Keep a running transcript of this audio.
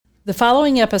The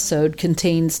following episode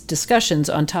contains discussions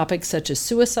on topics such as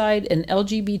suicide and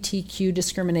LGBTQ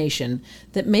discrimination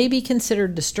that may be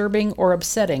considered disturbing or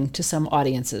upsetting to some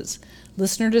audiences.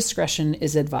 Listener discretion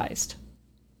is advised.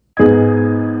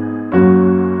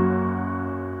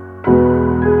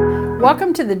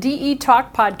 Welcome to the DE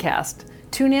Talk podcast.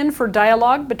 Tune in for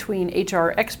dialogue between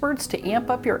HR experts to amp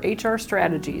up your HR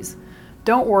strategies.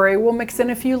 Don't worry, we'll mix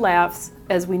in a few laughs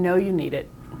as we know you need it.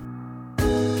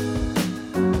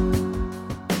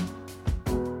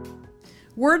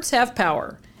 Words have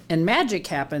power, and magic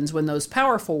happens when those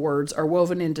powerful words are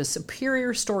woven into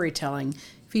superior storytelling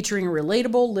featuring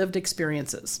relatable lived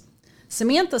experiences.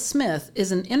 Samantha Smith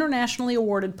is an internationally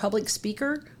awarded public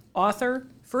speaker, author,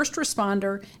 first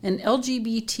responder, and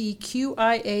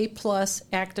LGBTQIA+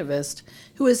 activist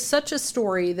who is such a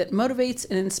story that motivates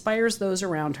and inspires those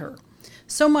around her.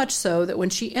 So much so that when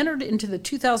she entered into the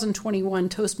 2021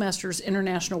 Toastmasters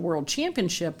International World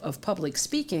Championship of Public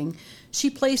Speaking, she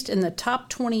placed in the top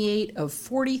 28 of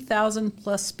 40,000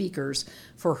 plus speakers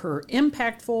for her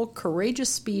impactful, courageous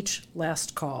speech,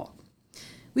 Last Call.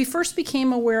 We first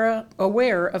became aware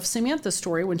of Samantha's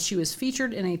story when she was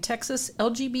featured in a Texas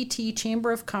LGBT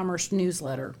Chamber of Commerce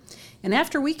newsletter. And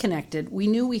after we connected, we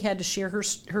knew we had to share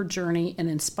her journey and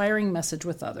inspiring message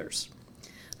with others.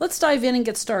 Let's dive in and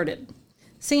get started.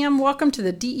 Sam, welcome to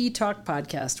the DE Talk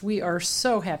podcast. We are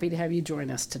so happy to have you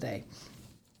join us today.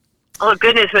 Oh,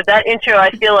 goodness, with that intro, I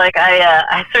feel like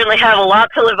I certainly have a lot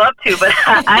to live up to, but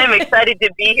I am excited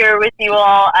to be here with you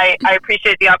all. I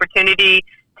appreciate the opportunity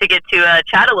to get to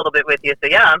chat a little bit with you. So,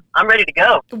 yeah, I'm ready to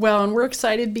go. Well, and we're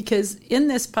excited because in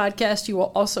this podcast, you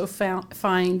will also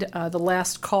find the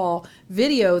Last Call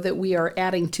video that we are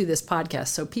adding to this podcast.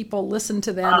 So people listen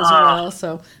to that as well.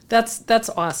 So that's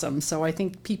awesome. So I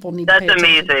think people need to pay attention.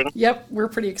 That's amazing. Yep, we're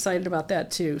pretty excited about that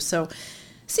too. So,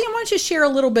 Sam, why don't you share a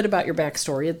little bit about your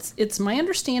backstory? It's my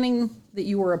understanding that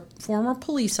you were a former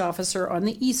police officer on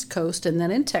the East Coast and then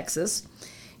in Texas.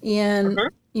 And,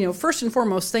 you know, first and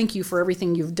foremost, thank you for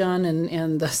everything you've done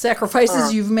and the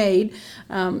sacrifices you've made.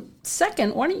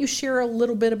 Second, why don't you share a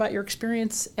little bit about your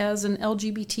experience as an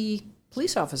LGBT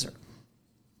police officer?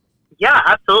 Yeah,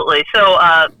 absolutely. So,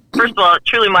 first of all,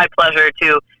 truly my pleasure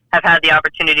to have had the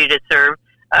opportunity to serve.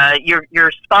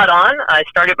 You're spot on. I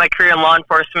started my career in law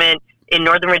enforcement in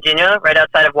Northern Virginia, right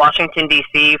outside of Washington,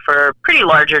 D.C., for a pretty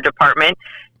larger department.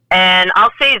 And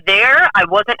I'll say there, I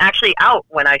wasn't actually out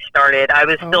when I started. I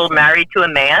was still married to a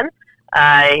man.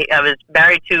 I was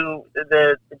married to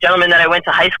the gentleman that I went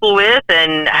to high school with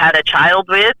and had a child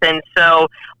with. And so,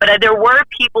 but there were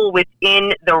people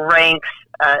within the ranks,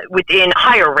 within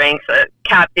higher ranks,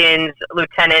 captains,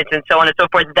 lieutenants, and so on and so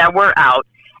forth, that were out.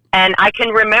 And I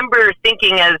can remember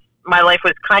thinking as my life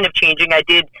was kind of changing, I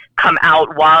did come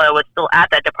out while I was still at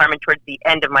that department towards the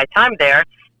end of my time there,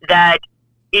 that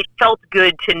it felt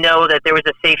good to know that there was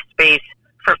a safe space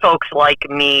for folks like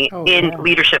me in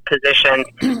leadership positions.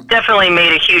 Definitely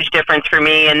made a huge difference for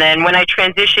me. And then when I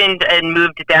transitioned and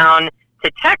moved down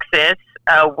to Texas,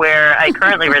 where I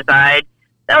currently reside,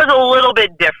 that was a little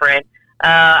bit different.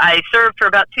 I served for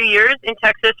about 2 years in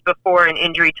Texas before an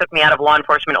injury took me out of law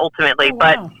enforcement ultimately.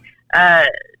 But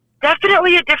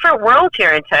definitely a different world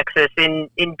here in Texas in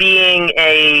being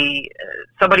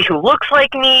somebody who looks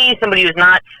like me, somebody who's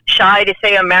not shy to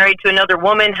say I'm married to another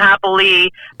woman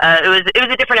happily. It was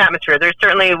a different atmosphere. There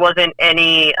certainly wasn't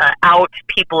any out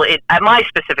people at my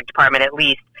specific department, at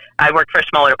least. I worked for a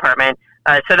smaller department.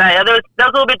 So that was a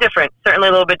little bit different, certainly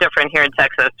a little bit different here in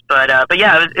Texas. But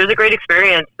yeah, it was a great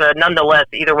experience. Nonetheless,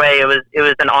 either way, it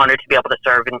was an honor to be able to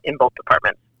serve in both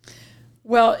departments.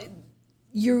 Well,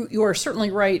 you are certainly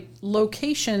right.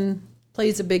 Location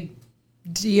plays a big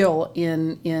deal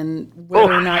in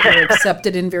whether or not you're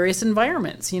accepted in various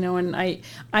environments. You know, and I'm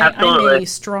a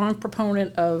strong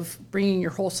proponent of bringing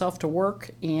your whole self to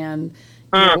work. And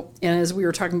you know, and as we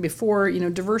were talking before, you know,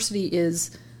 diversity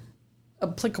is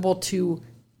applicable to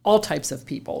all types of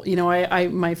people. You know,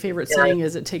 my favorite saying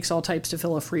is it takes all types to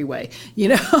fill a freeway. You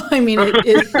know, I mean,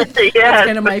 it's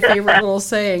kind of my favorite little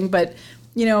saying. But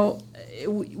you know,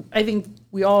 I think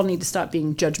we all need to stop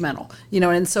being judgmental, you know,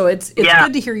 and so it's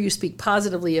good to hear you speak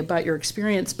positively about your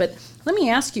experience. But let me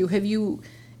ask you, have you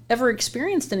ever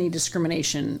experienced any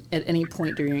discrimination at any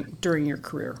point during your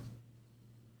career?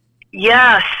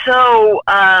 Yeah, so,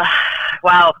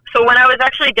 wow. So when I was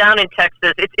actually down in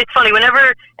Texas, it's funny,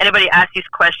 whenever anybody asks these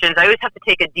questions, I always have to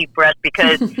take a deep breath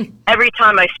because every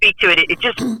time I speak to it,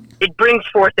 it brings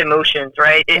forth emotions,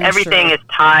 right? Everything is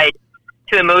tied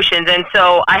to emotions. And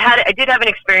so I did have an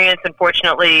experience,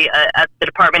 unfortunately, at the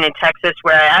department in Texas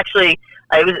where I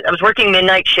was working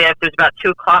midnight shift. It was about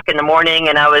 2:00 in the morning,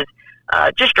 and I was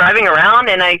just driving around,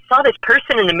 and I saw this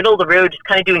person in the middle of the road just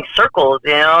kind of doing circles,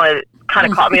 it kind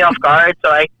of caught me off guard.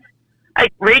 So I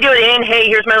radioed in, hey,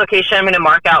 here's my location. I'm going to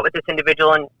mark out with this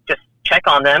individual and just check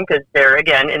on them because they're,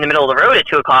 again, in the middle of the road at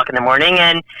 2:00 in the morning.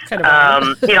 And,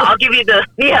 I'll give you a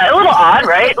little odd,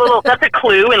 right? That's a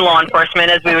clue in law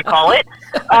enforcement, as we would call it.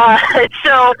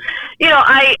 So,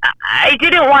 I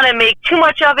didn't want to make too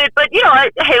much of it, but,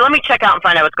 hey, let me check out and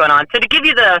find out what's going on. So to give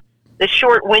you the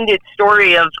short-winded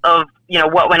story of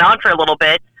what went on for a little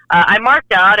bit, I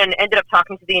marked out and ended up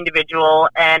talking to the individual,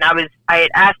 and I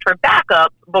had asked for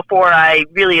backup before I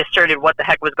really asserted what the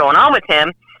heck was going on with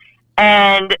him.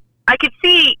 And I could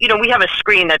see, we have a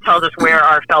screen that tells us where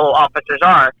our fellow officers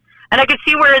are. And I could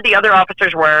see where the other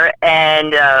officers were,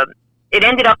 and it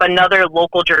ended up another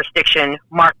local jurisdiction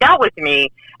marked out with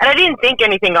me. And I didn't think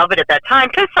anything of it at that time,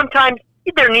 because sometimes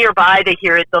if they're nearby, they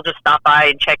hear it, they'll just stop by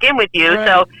and check in with you. Right.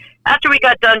 So after we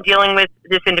got done dealing with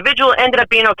this individual, it ended up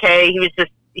being okay. He was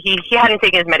just, he hadn't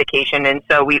taken his medication, and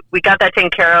so we got that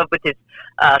taken care of with his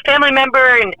family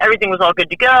member, and everything was all good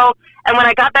to go. And when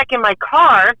I got back in my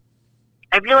car,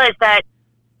 I realized that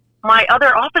my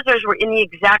other officers were in the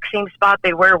exact same spot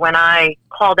they were when I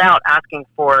called out asking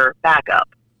for backup.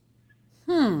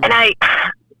 And I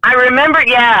remember,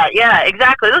 yeah,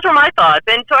 exactly. Those were my thoughts.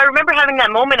 And so I remember having that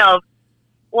moment of,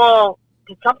 well,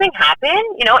 did something happen?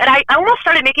 And I almost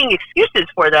started making excuses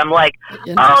for them, like,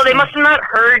 oh, they must have not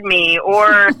heard me,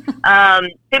 or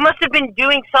they must have been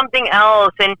doing something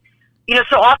else. And,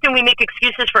 so often we make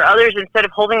excuses for others instead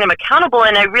of holding them accountable.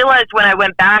 And I realized when I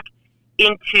went back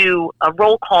into a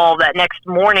roll call that next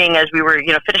morning as we were,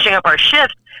 finishing up our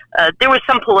shift, there was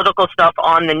some political stuff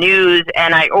on the news,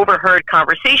 and I overheard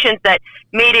conversations that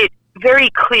made it very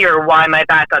clear why my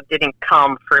backup didn't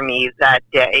come for me that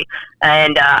day.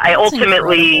 And I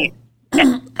ultimately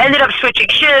ended up switching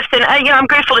shifts, and I'm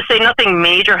grateful to say nothing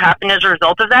major happened as a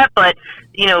result of that. But,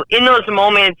 in those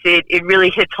moments, it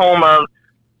really hits home of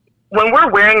when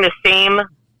we're wearing the same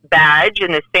badge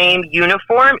and the same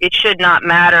uniform, it should not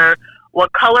matter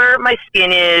what color my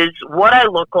skin is, what I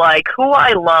look like, who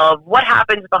I love, what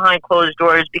happens behind closed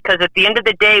doors, because at the end of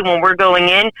the day, when we're going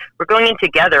in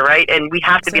together, right? And we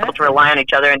have to be able to rely on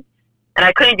each other. And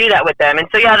I couldn't do that with them. And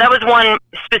so, yeah, that was one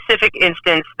specific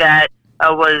instance that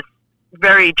was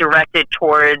very directed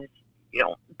towards,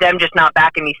 them just not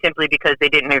backing me simply because they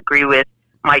didn't agree with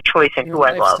my choice and who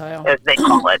I love, as they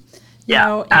call it.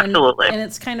 Absolutely. And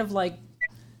it's kind of like,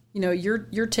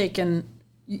 you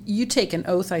take an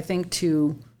oath, I think,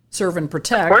 to serve and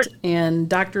protect, and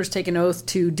doctors take an oath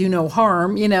to do no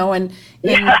harm, and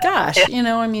gosh,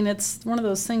 it's one of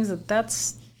those things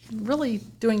that's really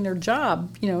doing their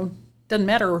job, doesn't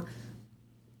matter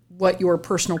what your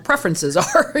personal preferences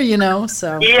are,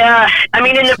 so. Yeah. I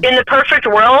mean, in the perfect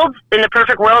world,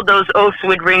 those oaths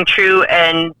would ring true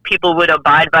and people would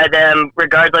abide by them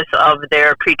regardless of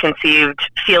their preconceived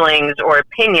feelings or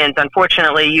opinions.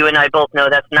 Unfortunately, you and I both know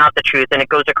that's not the truth, and it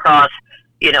goes across,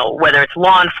 whether it's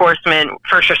law enforcement,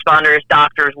 first responders,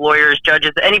 doctors, lawyers,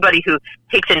 judges, anybody who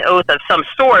takes an oath of some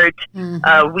sort,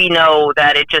 we know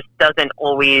that it just doesn't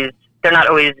always, they're not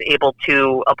always able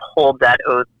to uphold that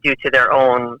oath due to their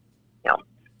own,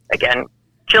 again,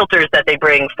 filters that they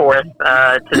bring forth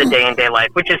to the day-in-day life,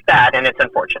 which is sad and it's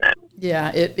unfortunate.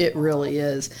 Yeah, it really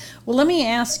is. Well, let me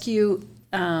ask you,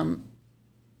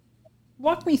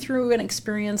 walk me through an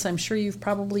experience. I'm sure you've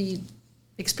probably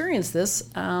experienced this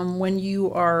when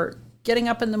you are getting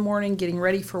up in the morning, getting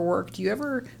ready for work. Do you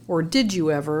ever, or did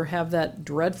you ever, have that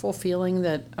dreadful feeling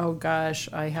that, oh gosh,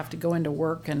 I have to go into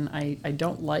work and I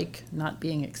don't like not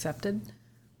being accepted?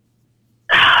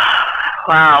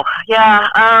 Wow. Yeah.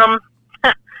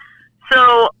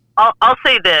 So I'll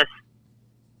say this.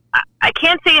 I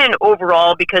can't say it in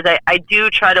overall because I do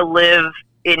try to live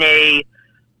in a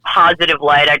positive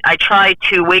light. I try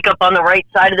to wake up on the right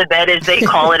side of the bed, as they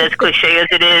call it, as cliche as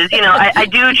it is. I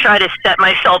do try to set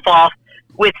myself off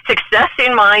with success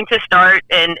in mind to start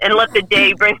and let the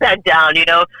day bring that down,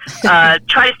 try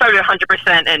to start at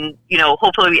 100% and,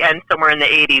 hopefully we end somewhere in the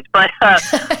 80s. But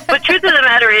truth of the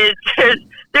matter is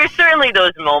there's certainly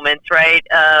those moments, right?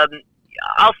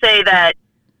 I'll say that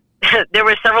there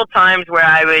were several times where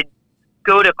I would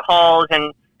go to calls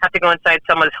and have to go inside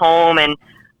someone's home, and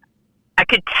I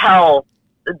could tell,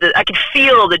 I could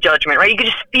feel the judgment, right? You could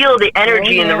just feel the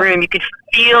energy in the room. You could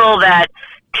feel that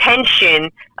tension,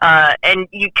 and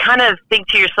you kind of think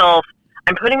to yourself,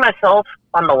 I'm putting myself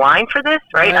on the line for this,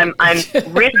 right? I'm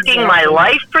risking my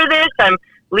life for this. I'm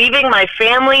leaving my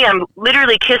family. I'm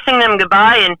literally kissing them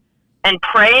goodbye and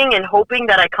praying and hoping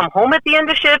that I come home at the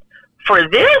end of shift for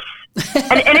this.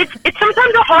 and it's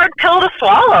sometimes a hard pill to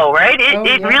swallow, right?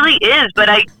 It really is. But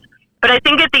But I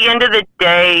think at the end of the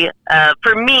day,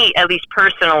 for me, at least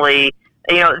personally,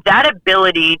 that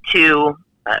ability to,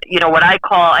 what I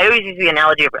always use the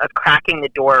analogy of cracking the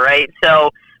door, right?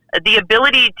 So the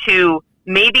ability to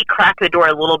maybe crack the door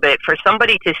a little bit for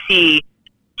somebody to see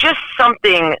just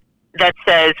something that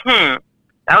says, that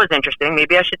was interesting.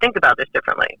 Maybe I should think about this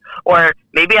differently. Or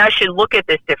maybe I should look at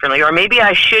this differently. Or maybe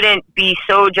I shouldn't be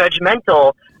so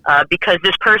judgmental because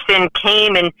this person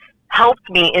came and helped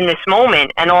me in this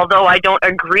moment. And although I don't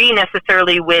agree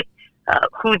necessarily with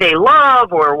who they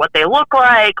love or what they look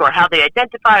like or how they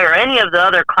identify or any of the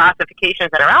other classifications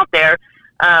that are out there,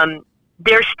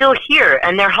 they're still here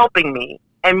and they're helping me.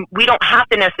 And we don't have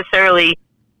to necessarily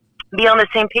be on the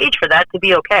same page for that to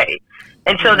be okay.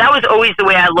 And so that was always the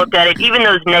way I looked at it. Even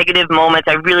those negative moments,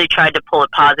 I really tried to pull it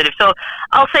positive. So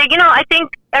I'll say, I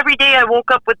think every day I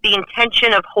woke up with the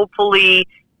intention of hopefully,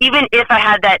 even if I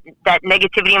had that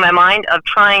negativity in my mind, of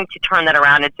trying to turn that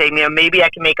around and say, maybe I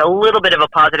can make a little bit of a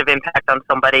positive impact on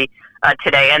somebody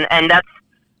today. And that's,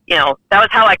 that was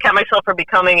how I kept myself from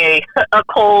becoming a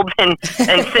cold and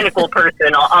cynical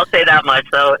person. I'll say that much.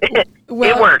 So it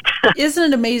worked.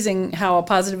 Isn't it amazing how a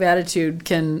positive attitude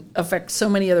can affect so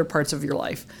many other parts of your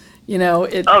life?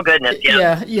 Oh, goodness.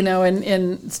 Yeah.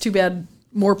 And it's too bad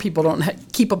more people don't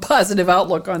keep a positive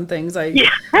outlook on things.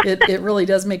 It really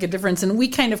does make a difference. And we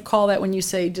kind of call that, when you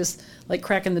say just like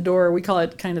cracking the door, we call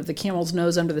it kind of the camel's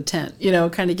nose under the tent,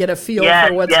 kind of get a feel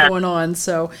for what's going on.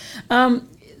 So,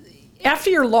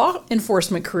 after your law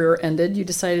enforcement career ended, you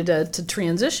decided to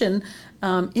transition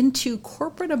into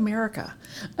corporate America.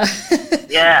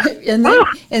 Yeah.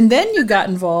 and then you got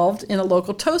involved in a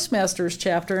local Toastmasters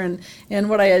chapter. And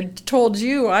what I had told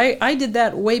you, I did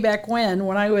that way back when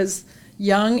I was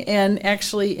young and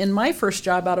actually in my first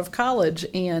job out of college.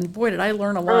 And boy, did I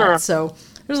learn a lot. So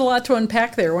there's a lot to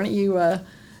unpack there. Why don't you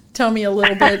tell me a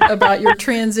little bit about your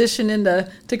transition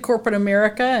into corporate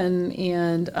America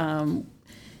and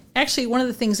actually, one of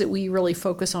the things that we really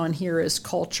focus on here is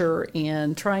culture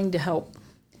and trying to help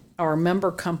our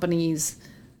member companies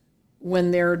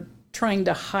when they're trying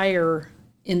to hire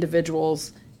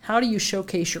individuals. How do you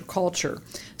showcase your culture?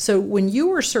 So when you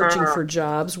were searching for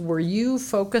jobs, were you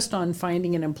focused on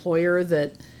finding an employer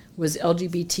that was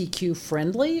LGBTQ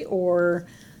friendly, or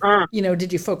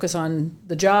did you focus on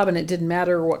the job and it didn't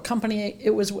matter what company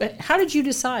it was? How did you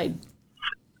decide?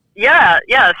 Yeah.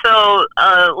 So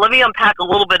let me unpack a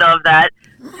little bit of that.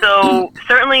 So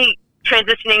certainly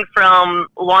transitioning from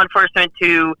law enforcement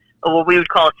to what we would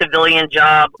call a civilian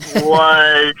job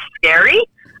was scary.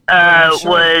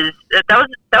 Sure. That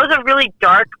was a really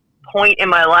dark point in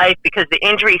my life because the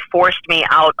injury forced me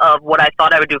out of what I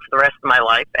thought I would do for the rest of my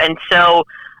life. And so,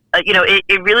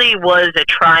 it really was a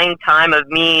trying time of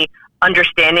me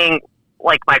understanding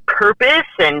like my purpose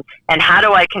and how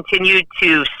do I continue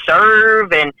to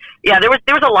serve. And there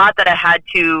was a lot that I had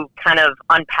to kind of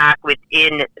unpack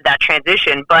within that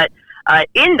transition. But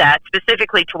in that,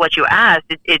 specifically to what you asked,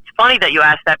 it's funny that you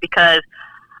asked that because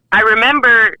I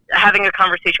remember having a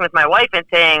conversation with my wife and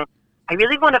saying, I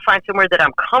really want to find somewhere that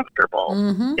I'm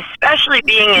comfortable, especially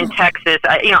being in Texas.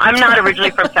 I'm not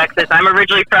originally from Texas. I'm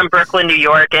originally from Brooklyn, New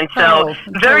York. And so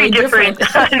very different,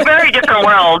 very different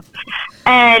worlds.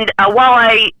 And while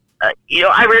I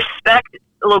respect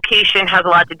location has a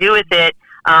lot to do with it,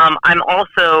 I'm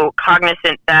also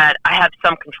cognizant that I have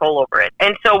some control over it.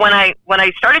 And so when I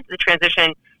started the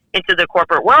transition into the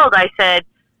corporate world, I said,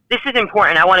 this is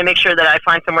important. I want to make sure that I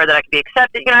find somewhere that I can be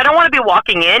accepted. I don't want to be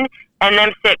walking in and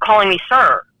them calling me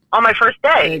sir on my first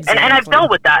day. Exactly. And I've dealt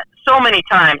with that so many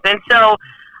times. And so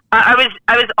I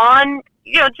was on,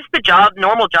 just the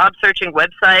normal job searching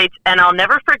websites. And I'll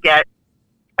never forget,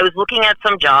 I was looking at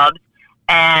some jobs,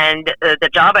 and the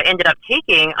job I ended up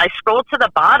taking, I scrolled to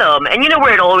the bottom, and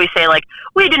where it'll always say, like,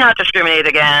 we do not discriminate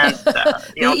against,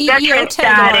 veteran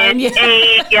status,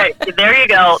 age. Yeah, there you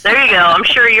go. I'm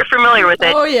sure you're familiar with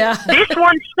it. Oh, yeah. This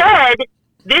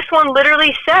one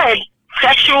literally said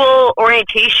sexual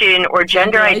orientation or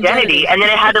gender identity, and then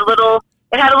it had a little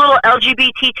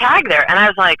LGBT tag there, and I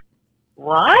was like,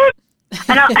 what?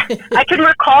 And I can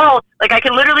recall, like, I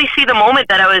can literally see the moment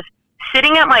that I was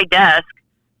sitting at my desk,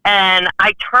 and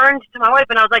I turned to my wife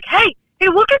and I was like, hey,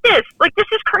 look at this. Like, this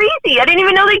is crazy. I didn't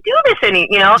even know they do this and it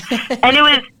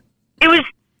was,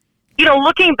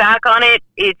 looking back on it,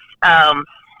 it's,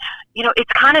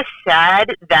 it's kind of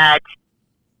sad that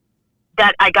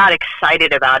I got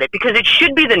excited about it because it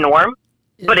should be the norm,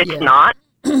 but it's not.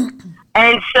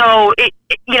 And so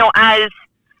as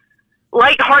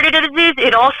lighthearted as it is,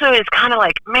 it also is kind of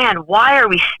like, man, why are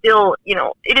we still,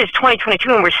 it is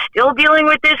 2022 and we're still dealing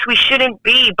with this? We shouldn't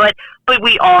be, but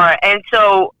we are. And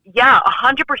so, yeah,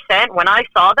 100%. When I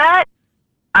saw that,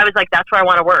 I was like, that's where I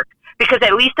want to work, because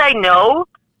at least I know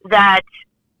that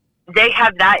they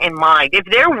have that in mind. If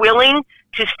they're willing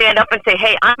to stand up and say,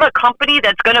 hey, I'm a company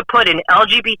that's going to put an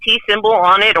LGBT symbol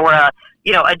on it, or a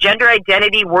gender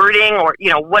identity wording, or,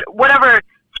 whatever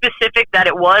specific that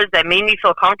it was that made me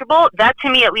feel comfortable, that to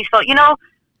me at least felt,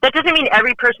 that doesn't mean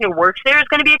every person who works there is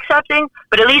going to be accepting,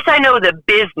 but at least I know the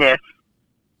business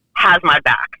has my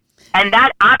back. And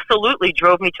that absolutely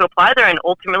drove me to apply there and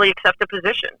ultimately accept the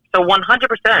position. So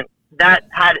 100%, that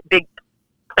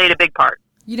played a big part.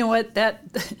 You know what?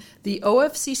 The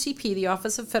OFCCP, the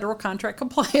Office of Federal Contract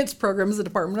Compliance Programs, the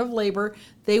Department of Labor,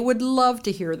 they would love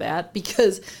to hear that,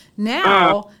 because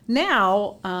now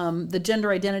the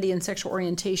gender identity and sexual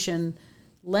orientation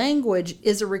language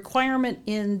is a requirement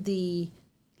in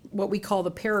what we call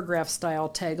the paragraph style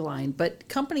tagline. But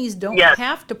companies don't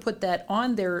have to put that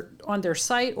on their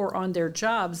site or on their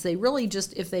jobs. They really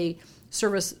just, if they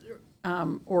service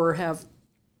or have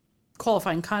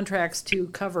qualifying contracts to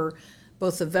cover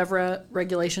both the VEVRA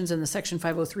regulations and the Section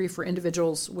 503 for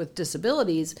individuals with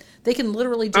disabilities, they can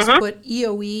literally just put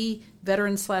EOE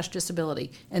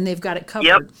veteran/disability, and they've got it covered.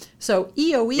 Yep. So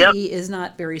EOE is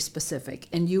not very specific,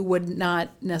 and you would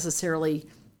not necessarily,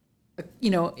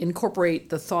 incorporate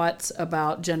the thoughts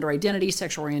about gender identity,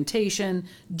 sexual orientation,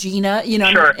 GINA,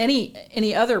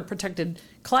 any other protected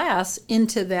class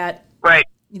into that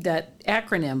that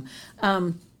acronym.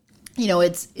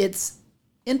 It's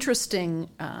interesting.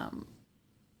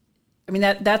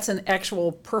 That's an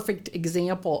actual perfect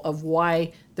example of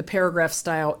why the paragraph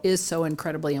style is so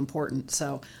incredibly important.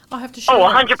 So I'll have to show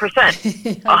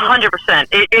 100%.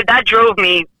 100%. That drove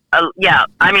me.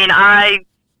 I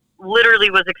literally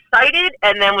was excited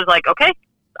and then was like, okay,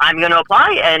 I'm going to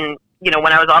apply. And,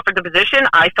 when I was offered the position,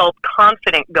 I felt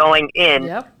confident going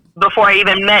in before I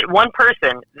even met one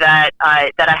person that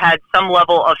I had some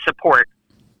level of support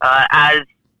as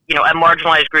a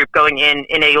marginalized group going in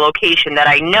a location that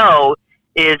I know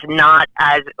is not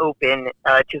as open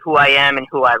to who I am and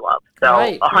who I love.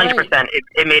 So 100%,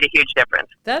 it made a huge difference.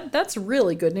 That's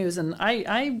really good news, and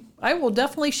I will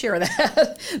definitely share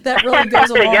that. That really goes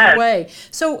a long way.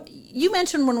 So you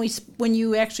mentioned when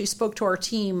you actually spoke to our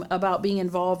team about being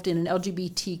involved in an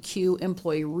LGBTQ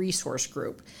employee resource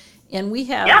group, and we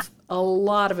have a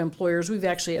lot of employers. We've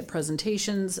actually had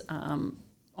presentations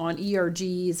on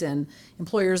ERGs and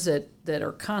employers that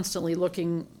are constantly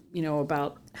looking,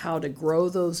 about how to grow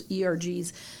those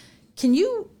ERGs. Can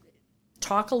you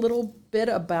talk a little bit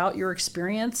about your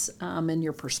experience and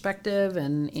your perspective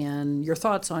and your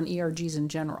thoughts on ERGs in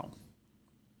general?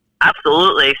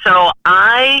 Absolutely. So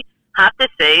I have to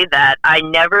say that I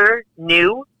never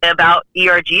knew about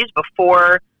ERGs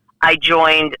before I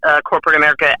joined corporate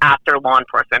America after law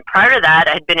enforcement. Prior to that,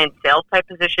 I had been in sales type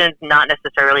positions, not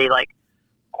necessarily like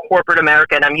corporate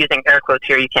America, and I'm using air quotes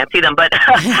here, you can't see them, but,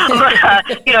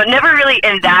 never really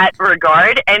in that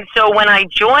regard. And so when I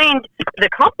joined the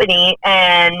company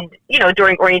and,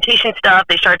 during orientation stuff,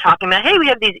 they started talking about, hey, we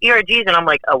have these ERGs, and I'm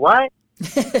like, a what?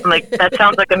 I'm like, that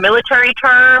sounds like a military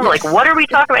term. Like, what are we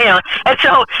talking about? And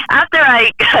so after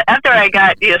I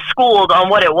got schooled on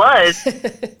what it was,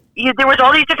 there was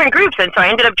all these different groups, and so I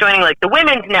ended up joining like the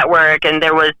Women's Network, and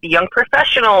there was the Young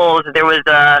Professionals. There was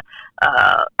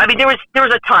there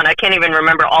was a ton. I can't even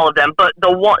remember all of them, but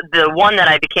the one that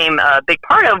I became a big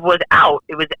part of was OUT.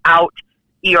 It was OUT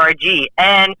ERG,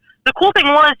 and the cool thing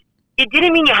was it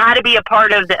didn't mean you had to be a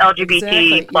part of the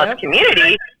LGBT plus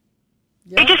community.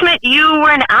 It just meant you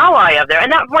were an ally of there,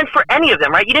 and that went for any of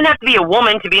them, right? You didn't have to be a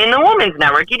woman to be in the Women's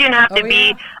Network. You didn't have to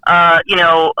be, a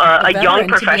young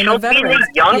professional to be in the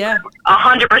young.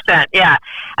 100%, yeah.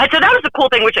 And so that was the cool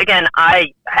thing, which again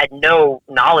I had no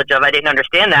knowledge of. I didn't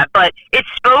understand that, but it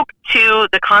spoke to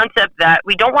the concept that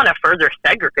we don't want to further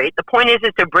segregate. The point is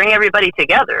to bring everybody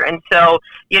together, and so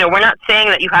we're not saying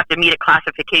that you have to meet a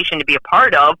classification to be a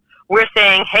part of. We're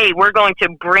saying, hey, we're going to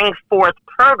bring forth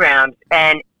programs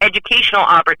and educational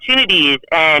opportunities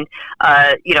and,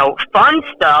 fun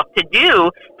stuff to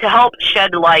do to help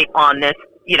shed light on this,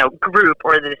 group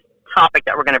or this topic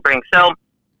that we're going to bring. So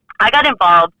I got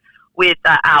involved with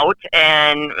OUT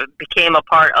and became a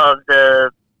part of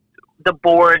the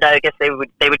board, I guess they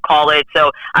would call it.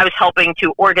 So I was helping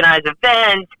to organize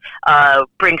events,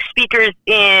 bring speakers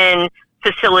in,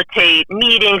 facilitate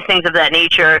meetings, things of that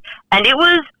nature. And it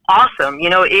was awesome.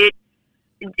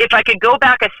 If I could go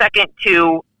back a second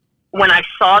to when I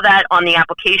saw that on the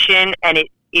application and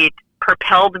it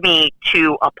propelled me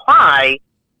to apply,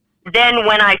 then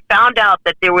when I found out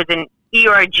that there was an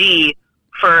ERG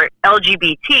for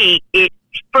LGBT, it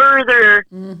further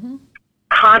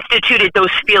constituted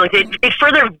those feelings. It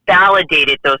further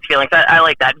validated those feelings. I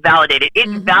like that, validated. It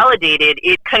validated,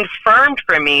 it confirmed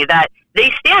for me that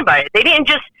they stand by it. They didn't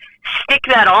just stick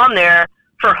that on there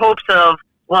for hopes of,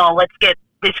 well, let's get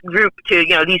this group to,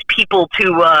 these people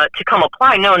to come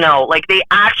apply. No. Like, they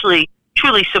actually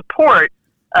truly support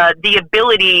the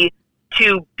ability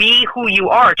to be who you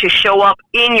are, to show up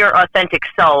in your authentic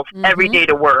self every day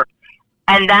to work.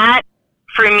 And that,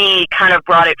 for me, kind of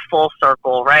brought it full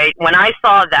circle, right? When I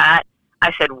saw that,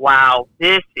 I said, wow,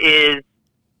 this is,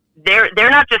 they're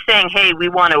not just saying, hey, we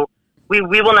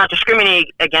will not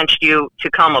discriminate against you to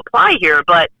come apply here,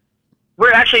 but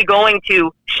we're actually going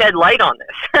to shed light on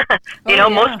this.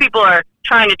 Most people are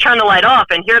trying to turn the light off,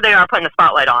 and here they are putting the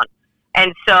spotlight on.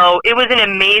 And so it was an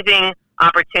amazing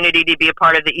opportunity to be a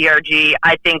part of the ERG.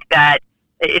 I think that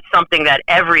it's something that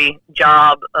every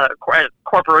job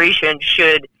corporation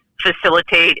should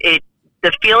facilitate.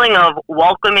 The feeling of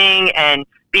welcoming and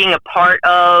being a part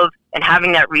of and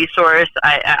having that resource.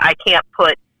 I can't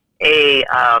put a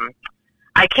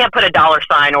dollar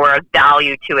sign or a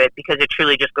value to it, because it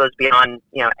truly just goes beyond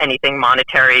anything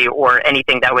monetary or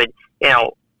anything that would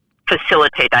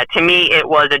facilitate that. To me, it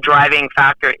was a driving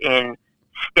factor in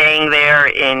staying there,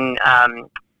 in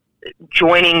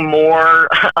joining more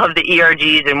of the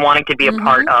ERGs and wanting to be a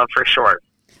part of, for sure.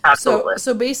 Absolutely.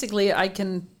 So basically, I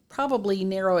can probably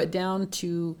narrow it down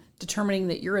to determining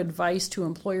that your advice to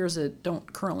employers that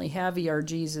don't currently have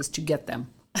ERGs is to get them.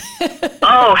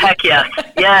 Oh, heck yes.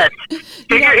 Yes.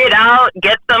 Figure it out,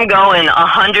 get them going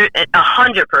 100%.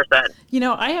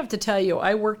 I have to tell you,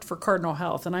 I worked for Cardinal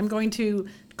Health, and I'm going to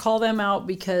call them out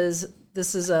because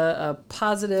this is a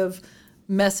positive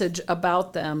message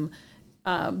about them.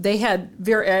 They had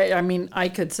I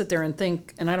could sit there and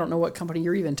think, and I don't know what company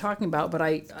you're even talking about, but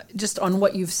I just on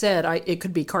what you've said, it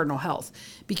could be Cardinal Health,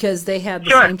 because they had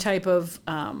the same type of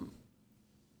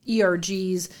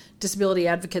ERGs, Disability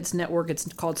Advocates Network. It's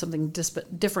called something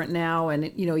different now,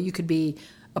 and you could be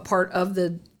a part of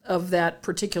that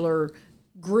particular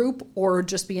group or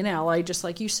just be an ally, just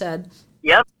like you said.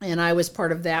 Yep. And I was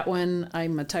part of that one.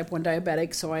 I'm a type 1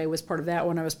 diabetic, so I was part of that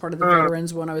one. I was part of the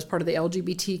veterans one. I was part of the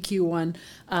LGBTQ one.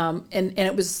 And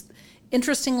it was,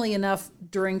 interestingly enough,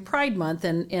 during Pride Month,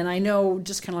 and I know,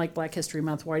 just kind of like Black History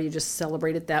Month, why do you just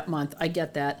celebrate it that month? I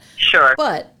get that. Sure.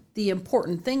 But the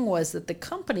important thing was that the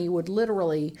company would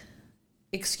literally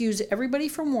excuse everybody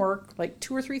from work, like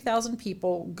 2,000 or 3,000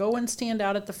 people, go and stand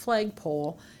out at the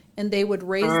flagpole, and they would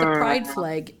raise the Pride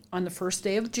flag on the first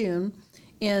day of June.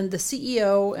 And the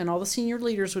CEO and all the senior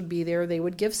leaders would be there. They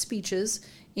would give speeches,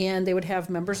 and they would have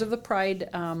members of the Pride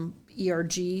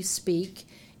ERG speak.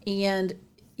 And,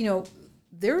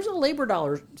 there's a labor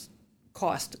dollar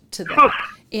cost to that.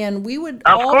 And we would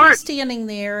all be standing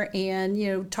there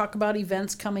and, talk about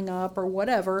events coming up or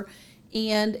whatever.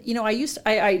 And,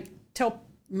 I tell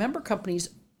member companies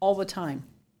all the time,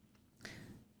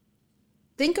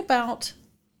 think about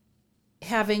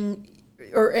having...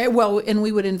 and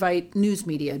we would invite news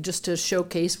media just to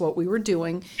showcase what we were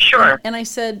doing. Sure. And I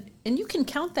said, and you can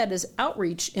count that as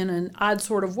outreach in an odd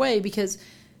sort of way, because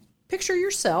picture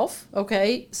yourself,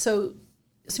 okay? So,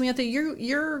 Samantha,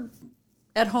 you're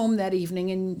at home that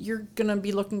evening, and you're going to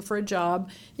be looking for a job,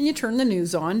 and you turn the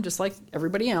news on, just like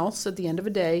everybody else at the end of a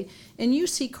day, and you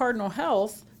see Cardinal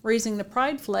Health raising the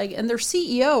Pride flag, and their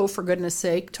CEO, for goodness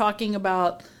sake, talking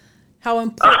about how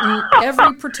important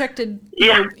every protected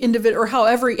individual, or how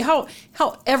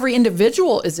every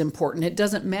individual is important. It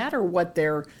doesn't matter what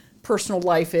their personal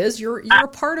life is. You're a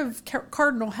part of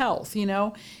Cardinal Health,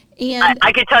 And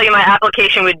I could tell you my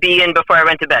application would be in before I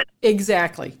went to bed.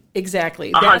 Exactly.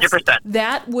 100%.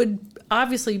 That would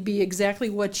obviously be exactly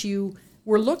what you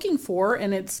were looking for,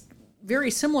 and it's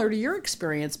very similar to your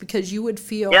experience, because you would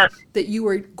feel that you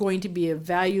were going to be a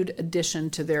valued addition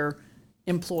to their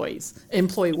employee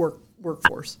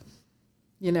workforce,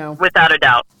 Without a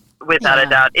doubt.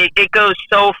 It goes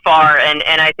so far, and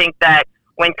I think that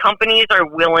when companies are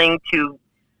willing to,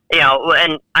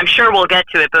 and I'm sure we'll get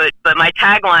to it, but my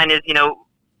tagline is,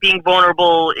 being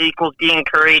vulnerable equals being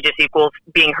courageous equals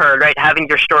being heard, right? Having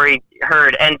your story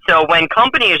heard. And so when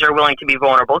companies are willing to be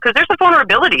vulnerable, because there's a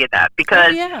vulnerability in that,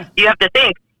 because you have to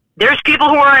think, there's people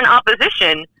who are in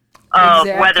opposition of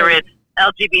whether it's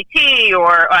LGBT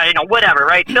or whatever,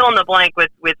 right? Fill in the blank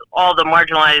with all the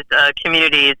marginalized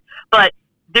communities, but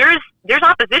there's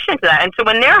opposition to that, and so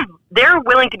when they're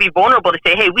willing to be vulnerable to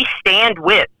say, hey, we stand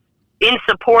with, in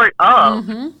support of,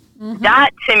 that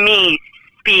to me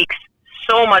speaks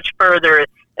so much further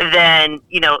than,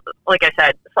 like I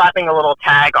said, slapping a little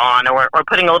tag on or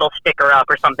putting a little sticker up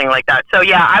or something like that. So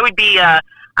yeah, I'd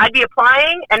be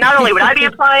applying, and not only would I be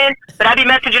applying, but I'd be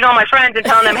messaging all my friends and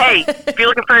telling them, hey, if you're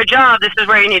looking for a job, this is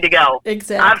where you need to go.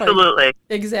 Exactly. Absolutely.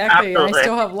 Exactly. Absolutely. I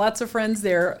still have lots of friends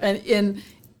there, and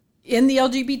in the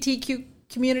LGBTQ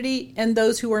community and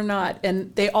those who are not,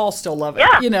 and they all still love it.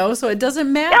 Yeah. So it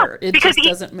doesn't matter. Yeah, it just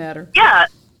doesn't matter. Yeah.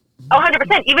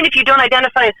 100%. Even if you don't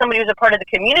identify as somebody who's a part of the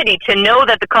community, to know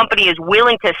that the company is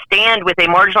willing to stand with a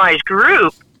marginalized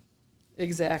group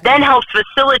exactly then helps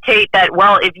facilitate that,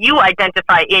 well, if you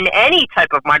identify in any type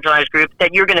of marginalized group,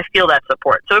 that you're going to feel that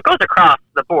support. So it goes across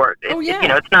the board.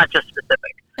 It's not just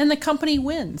specific. And the company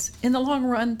wins. In the long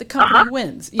run, the company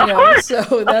wins. Of course.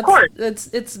 So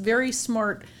it's very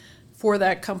smart for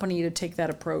that company to take that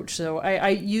approach. So I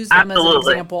use them as an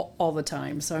example all the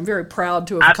time. So I'm very proud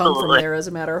to have come from there, as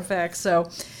a matter of fact. So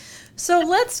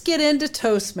let's get into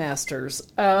Toastmasters.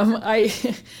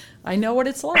 I know what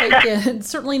it's like, and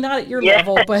certainly not at your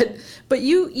level, but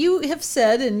you have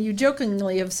said, and you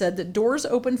jokingly have said, that doors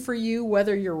open for you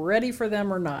whether you're ready for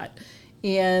them or not.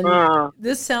 And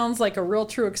this sounds like a real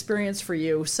true experience for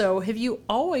you. So have you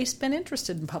always been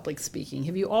interested in public speaking?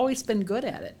 Have you always been good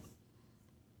at it?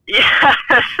 Yeah,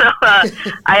 so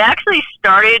I actually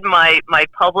started my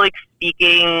public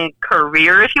speaking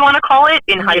career, if you want to call it,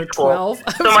 in high school. 12?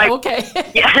 So okay.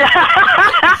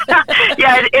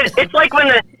 Yeah, it's like when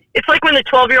the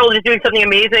 12-year-old is doing something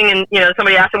amazing, and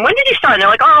somebody asks them, "When did you start?" And they're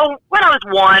like, "Oh, when I was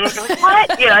 1." Like,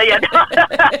 what? Yeah.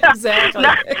 Exactly.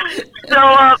 So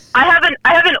I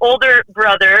have an older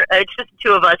brother. It's just the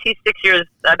two of us. He's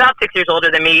about 6 years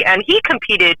older than me, and he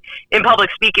competed in public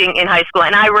speaking in high school.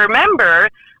 And I remember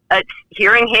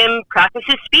hearing him practice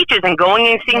his speeches and going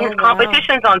and seeing his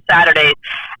competitions on Saturdays.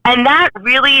 And that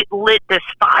really lit this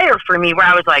fire for me where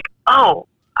I was like, oh,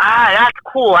 that's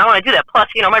cool. I want to do that. Plus,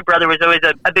 my brother was always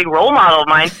a big role model of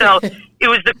mine. So it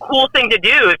was the cool thing to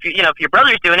do. If if your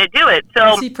brother's doing it, do it.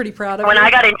 So is he pretty proud of when you?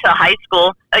 I got into high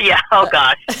school, oh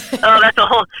gosh. That's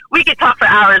we could talk for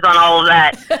hours on all of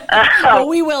that. Well,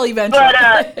 we will eventually.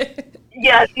 But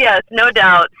yes, no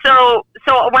doubt. So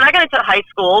when I got into high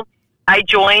school, I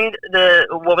joined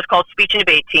what was called speech and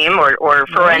debate team or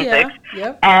forensics.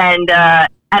 Yep. And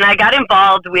I got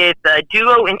involved with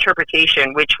duo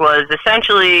interpretation, which was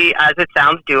essentially, as it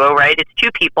sounds, duo, right? It's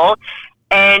two people,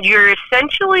 and you're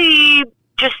essentially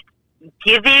just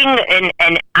giving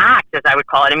an act, as I would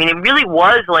call it. I mean, it really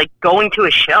was like going to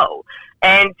a show.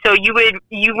 And so you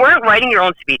weren't writing your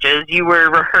own speeches. You were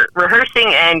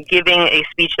rehearsing and giving a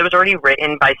speech that was already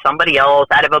written by somebody else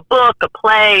out of a book, a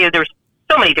play. There's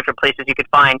so many different places you could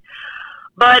find.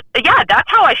 But yeah, that's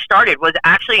how I started, was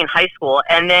actually in high school.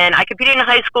 And then I competed in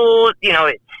high school,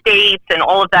 states and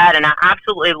all of that, and I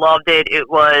absolutely loved it. It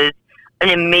was an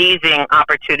amazing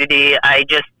opportunity. I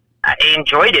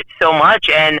enjoyed it so much,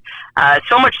 and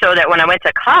so much so that when I went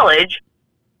to college,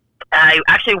 I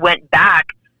actually went back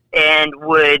and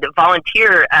would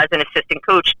volunteer as an assistant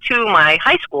coach to my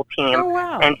high school team. Oh,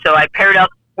 wow. And so I paired up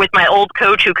with my old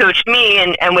coach who coached me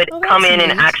and would come in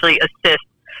and actually assist.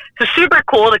 So super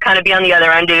cool to kind of be on the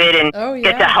other end of it and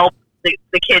get to help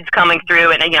the kids coming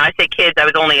through. And, I say kids, I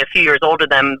was only a few years older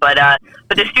than them, but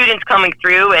the students coming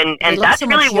through, and that's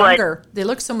really what... They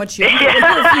look so much younger.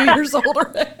 They're a few years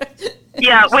older.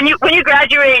 Yeah, when you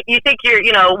graduate, you think you're,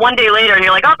 one day later, and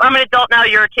you're like, oh, I'm an adult now,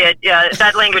 you're a kid. Yeah,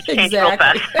 that language changed real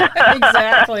fast.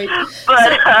 Exactly.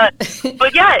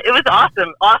 But yeah, it was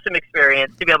awesome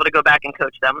experience to be able to go back and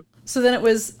coach them. So then it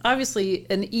was obviously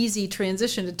an easy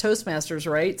transition to Toastmasters,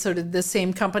 right? So did this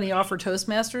same company offer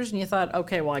Toastmasters, and you thought,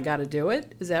 okay, well, I got to do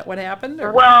it? Is that what happened?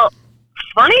 Or? Well,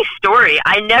 funny story.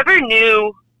 I never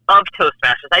knew of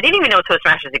Toastmasters. I didn't even know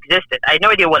Toastmasters existed. I had no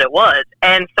idea what it was.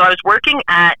 And so I was working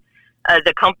at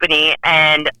the company,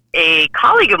 and a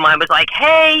colleague of mine was like,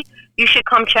 hey, you should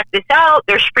come check this out.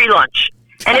 There's free lunch.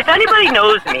 And if anybody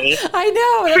knows me, I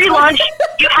know free lunch,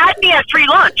 you had me at free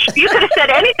lunch. You could have said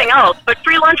anything else, but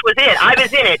free lunch was it. I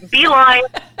was in it, beeline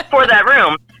for that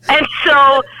room. And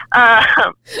so,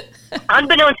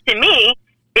 unbeknownst to me,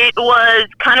 it was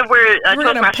kind of where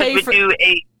Toastmasters would do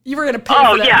a... You were going to pay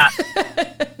for that. Yeah.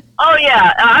 Oh,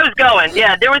 yeah. I was going.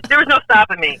 Yeah, there was no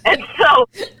stopping me. And so...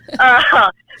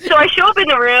 So I show up in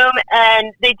the room,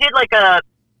 and they did like a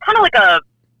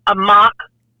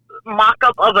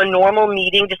mock-up of a normal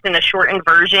meeting, just in a shortened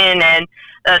version, and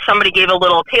somebody gave a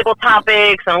little table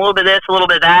topics and a little bit of this, a little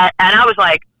bit of that, and I was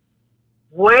like,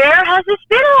 where has this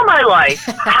been all my life?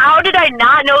 How did I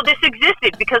not know this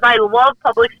existed? Because I love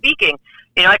public speaking.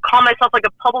 I call myself like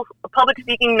a public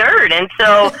speaking nerd, and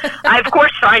so I, of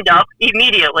course, signed up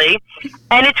immediately.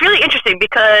 And it's really interesting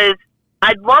because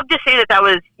I'd love to say that that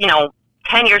was,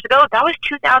 10 years ago. That was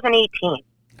 2018.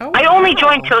 Oh, I only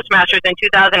joined Toastmasters in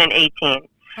 2018.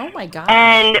 Oh, my God.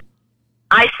 And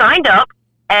I signed up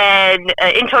and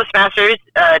in Toastmasters,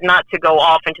 not to go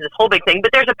off into this whole big thing,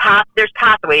 but there's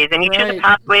pathways, and you choose a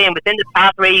pathway, and within the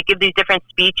pathway, you give these different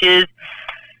speeches.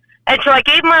 And so I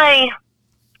gave my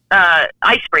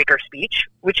icebreaker speech,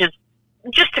 which is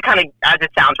just to kind of, as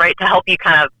it sounds, right, to help you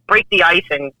kind of break the ice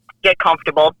and get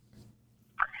comfortable.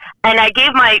 And I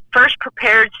gave my first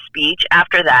prepared speech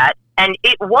after that, and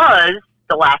it was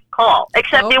the last call,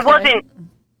 except it wasn't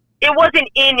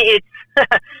in its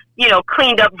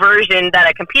cleaned up version that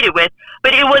I competed with,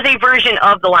 but it was a version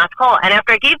of the last call. And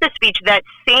after I gave the speech, that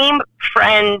same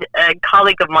friend,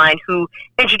 colleague of mine who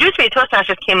introduced me to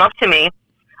Toastmasters came up to me.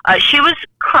 She was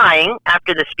crying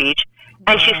after the speech,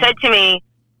 and she said to me,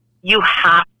 you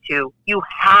have to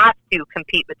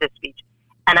compete with this speech.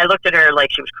 And I looked at her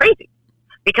like she was crazy,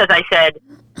 because I said,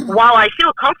 while I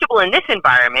feel comfortable in this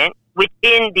environment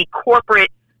within the corporate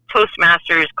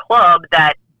Toastmasters club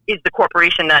that is the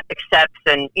corporation that accepts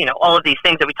and, all of these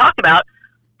things that we talked about,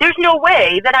 there's no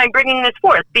way that I'm bringing this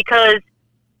forth, because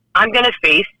I'm going to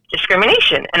face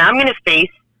discrimination and I'm going to face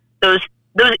those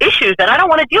issues that I don't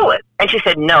want to deal with. And she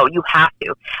said, no, you have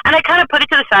to. And I kind of put it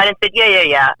to the side and said,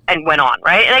 yeah, and went on,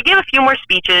 right? And I gave a few more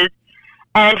speeches,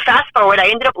 and fast forward, I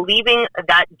ended up leaving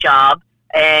that job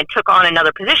and took on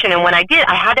another position. And when I did,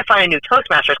 I had to find a new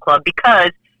Toastmasters club,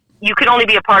 because you could only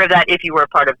be a part of that if you were a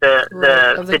part of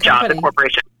the job, the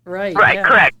corporation. Right, yeah.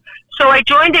 Correct. So I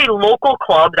joined a local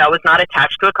club that was not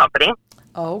attached to a company.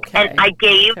 Okay. And I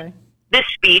gave this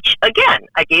speech again.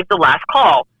 I gave the last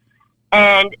call.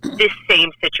 And this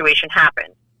same situation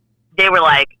happened. They were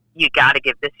like, you got to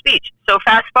give this speech. So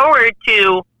fast forward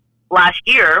to last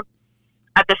year,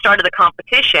 at the start of the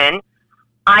competition,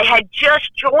 I had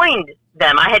just joined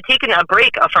them. I had taken a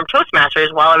break from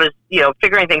Toastmasters while I was,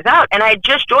 figuring things out. And I had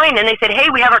just joined, and they said, hey,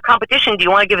 we have our competition. Do you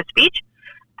want to give a speech?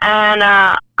 And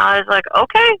I was like,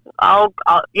 okay, I'll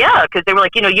yeah, because they were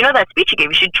like, you know that speech you gave,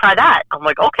 you should try that. I'm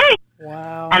like, okay.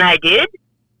 Wow. And I did,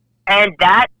 and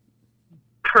that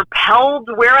propelled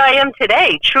where I am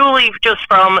today, truly just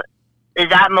from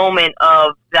that moment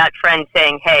of that friend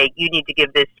saying, hey, you need to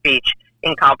give this speech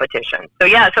in competition. So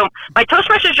yeah, so my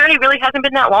Toastmasters journey really hasn't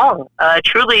been that long.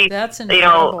 Truly, that's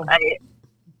incredible.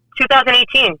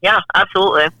 2018, yeah,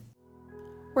 absolutely.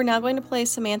 We're now going to play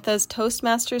Samantha's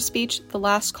Toastmasters speech, The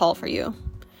Last Call, for you.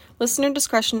 Listener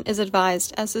discretion is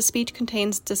advised, as the speech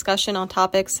contains discussion on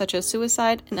topics such as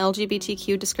suicide and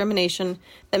LGBTQ discrimination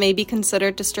that may be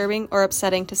considered disturbing or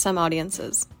upsetting to some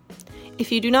audiences.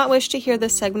 If you do not wish to hear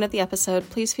this segment of the episode,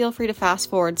 please feel free to fast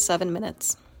forward 7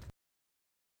 minutes.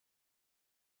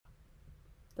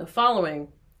 The following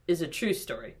is a true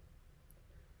story,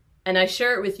 and I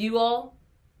share it with you all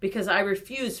because I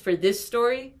refuse for this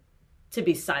story to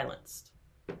be silenced.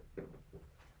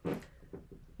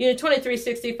 Unit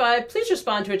 2365, please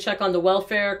respond to a check on the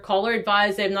welfare. Caller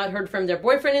advised they have not heard from their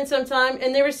boyfriend in some time,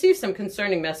 and they received some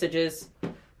concerning messages.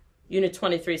 Unit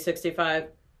 2365,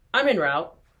 I'm en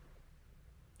route.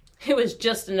 It was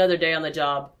just another day on the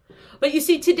job. But you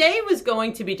see, today was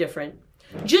going to be different.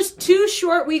 Just 2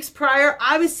 short weeks prior,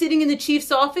 I was sitting in the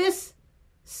chief's office,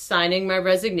 signing my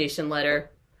resignation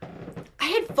letter. I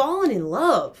had fallen in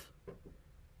love.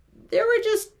 There were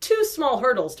just 2 small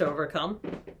hurdles to overcome.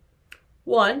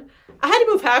 1, I had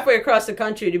to move halfway across the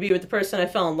country to be with the person I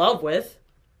fell in love with.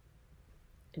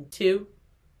 And 2,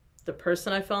 the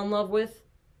person I fell in love with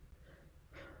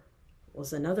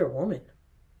was another woman.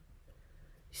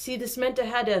 You see, this meant I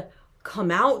had to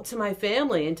come out to my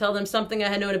family and tell them something I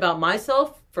had known about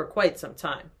myself for quite some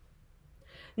time.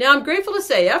 Now, I'm grateful to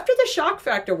say, after the shock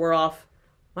factor wore off,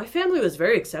 my family was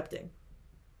very accepting.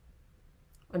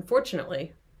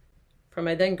 Unfortunately, for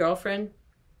my then girlfriend,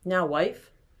 now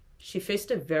wife, she faced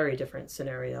a very different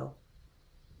scenario.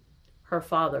 Her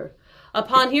father,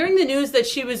 upon hearing the news that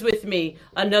she was with me,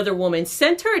 another woman,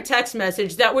 sent her a text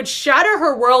message that would shatter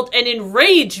her world and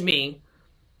enrage me.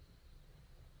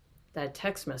 That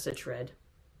text message read,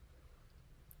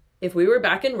 if we were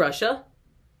back in Russia,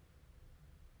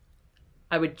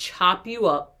 I would chop you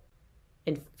up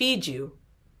and feed you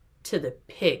to the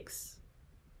pigs.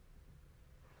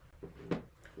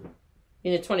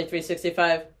 Unit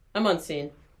 2365, I'm on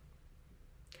scene.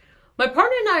 My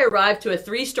partner and I arrived to a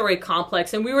 3-story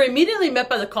complex, and we were immediately met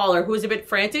by the caller, who was a bit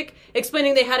frantic,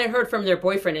 explaining they hadn't heard from their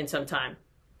boyfriend in some time.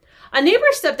 A neighbor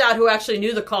stepped out who actually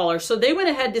knew the caller, so they went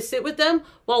ahead to sit with them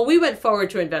while we went forward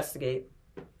to investigate.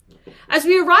 As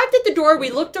we arrived at the door, we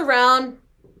looked around,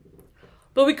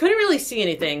 but we couldn't really see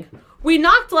anything. We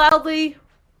knocked loudly,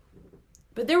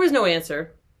 but there was no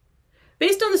answer.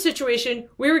 Based on the situation,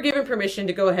 we were given permission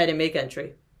to go ahead and make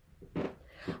entry.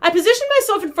 I positioned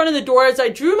myself in front of the door as I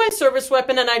drew my service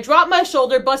weapon and I dropped my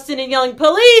shoulder, busting and yelling,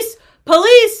 "Police!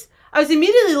 Police!" I was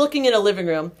immediately looking in a living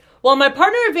room. While my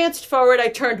partner advanced forward, I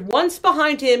turned once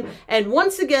behind him, and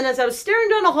once again, as I was staring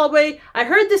down the hallway, I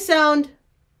heard the sound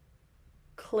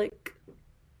click.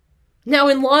 Now,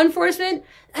 in law enforcement,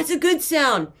 that's a good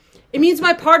sound. It means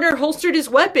my partner holstered his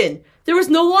weapon. There was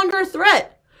no longer a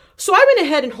threat. So I went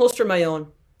ahead and holstered my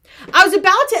own. I was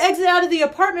about to exit out of the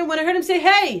apartment when I heard him say,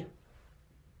 "Hey,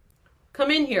 come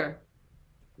in here."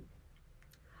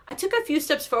 I took a few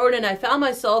steps forward and I found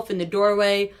myself in the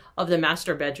doorway of the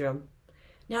master bedroom.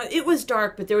 Now, it was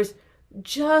dark, but there was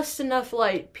just enough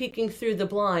light peeking through the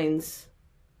blinds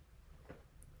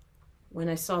when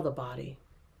I saw the body.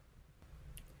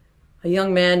 A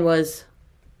young man was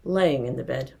laying in the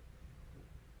bed.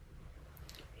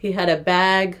 He had a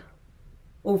bag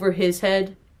over his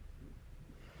head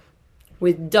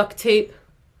with duct tape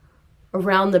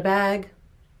around the bag,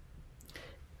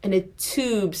 and a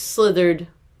tube slithered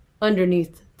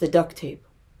underneath the duct tape.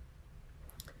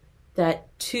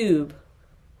 That tube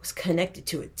was connected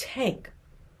to a tank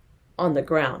on the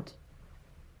ground.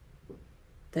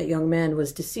 That young man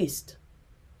was deceased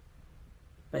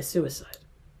by suicide.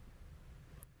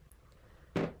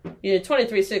 Unit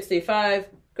 2365,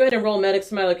 go ahead and roll medics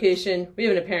to my location. We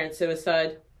have an apparent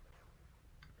suicide.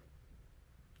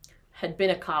 Had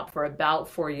been a cop for about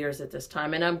 4 years at this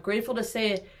time, and I'm grateful to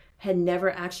say had never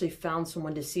actually found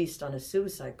someone deceased on a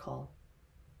suicide call.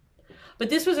 But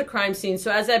this was a crime scene,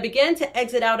 so as I began to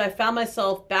exit out, I found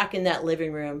myself back in that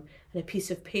living room, and a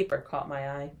piece of paper caught my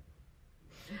eye.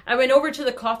 I went over to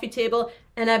the coffee table,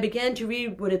 and I began to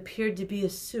read what appeared to be a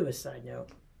suicide note.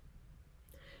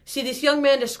 See, this young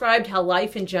man described how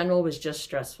life in general was just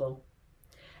stressful.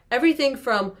 Everything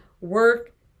from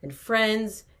work and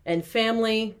friends and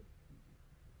family.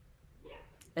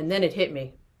 And then it hit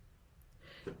me.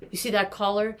 You see that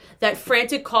caller? That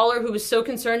frantic caller who was so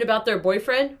concerned about their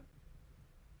boyfriend?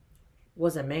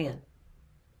 Was a man.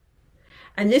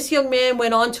 And this young man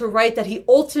went on to write that he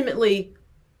ultimately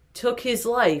took his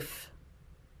life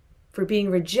for being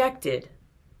rejected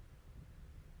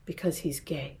because he's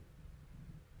gay.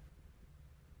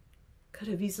 Could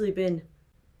have easily been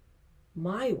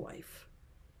my wife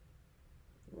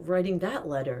writing that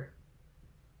letter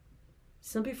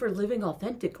simply for living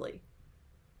authentically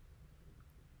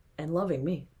and loving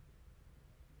me.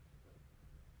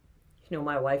 You know,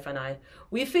 my wife and I,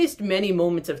 we've faced many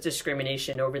moments of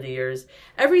discrimination over the years.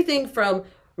 Everything from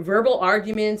verbal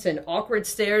arguments and awkward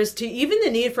stares to even the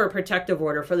need for a protective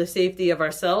order for the safety of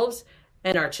ourselves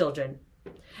and our children.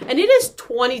 And it is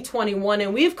 2021,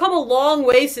 and we have come a long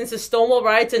way since the Stonewall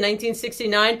riots in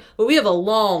 1969, but we have a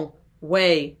long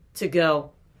way to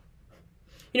go.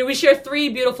 You know, we share 3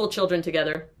 beautiful children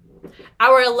together.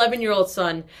 Our 11-year-old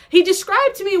son, he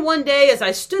described to me one day as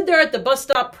I stood there at the bus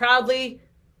stop proudly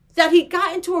that he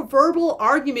got into a verbal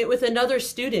argument with another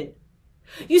student.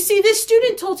 You see, this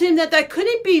student told him that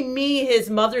couldn't be me, his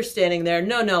mother, standing there.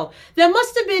 No, that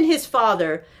must have been his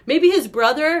father, maybe his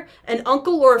brother, an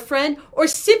uncle or a friend, or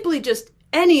simply just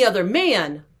any other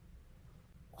man.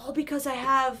 All because I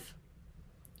have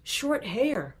short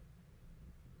hair.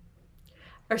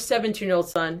 Our 17-year-old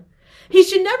son, he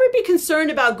should never be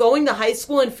concerned about going to high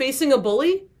school and facing a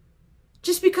bully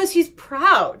just because he's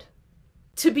proud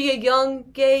to be a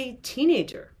young gay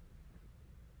teenager.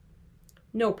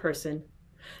 No person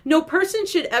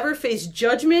should ever face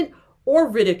judgment or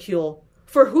ridicule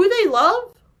for who they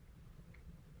love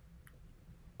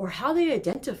or how they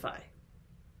identify.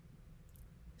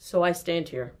 So I stand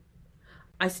here.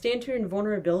 I stand here in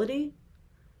vulnerability,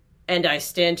 and I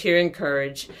stand here in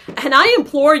courage. And I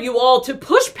implore you all to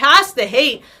push past the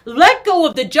hate, let go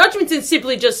of the judgments, and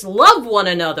simply just love one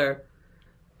another,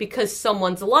 because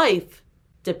someone's life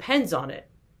depends on it.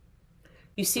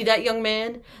 You see that young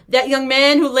man? That young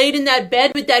man who laid in that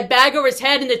bed with that bag over his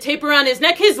head and the tape around his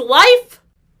neck? His life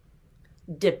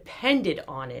depended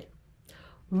on it.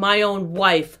 My own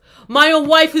wife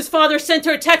whose father sent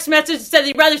her a text message and said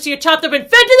he'd rather see her chopped up and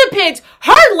fed to the pigs.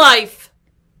 Her life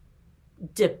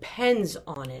depends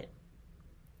on it.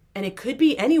 And it could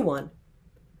be anyone.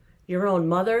 Your own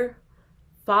mother,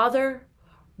 father,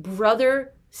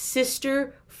 brother,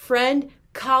 sister, friend,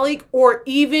 colleague, or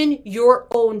even your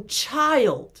own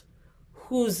child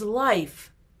whose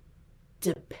life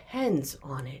depends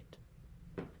on it.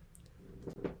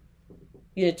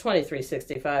 Unit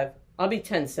 2365. I'll be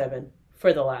 10-7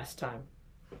 for the last time.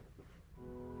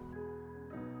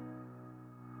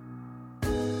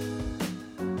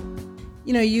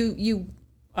 You know, you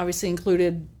obviously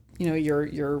included, you know,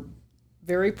 your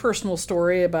very personal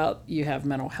story about you have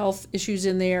mental health issues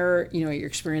in there, your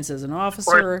experience as an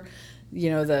officer,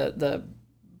 the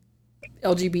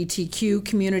LGBTQ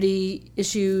community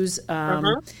issues.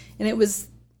 And it was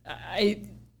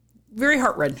very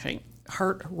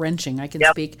heart-wrenching, I can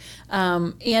speak.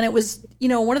 And it was,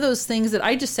 one of those things that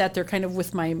I just sat there kind of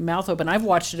with my mouth open. I've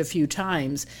watched it a few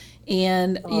times,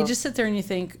 and you just sit there and you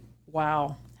think,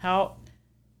 wow, how,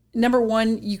 number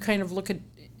one, you kind of look at,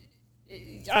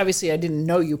 obviously I didn't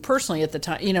know you personally at the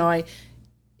time,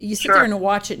 you sit there and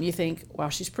watch it and you think, wow,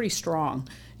 she's pretty strong,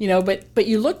 but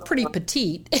you look pretty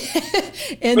petite.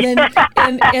 and then,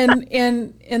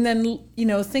 and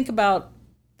then, think about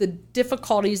the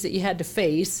difficulties that you had to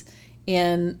face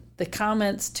and the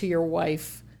comments to your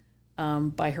wife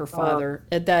by her father.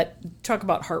 That, talk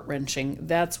about heart-wrenching.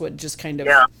 That's what just kind of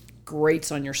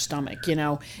grates on your stomach,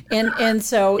 and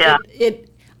so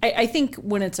I think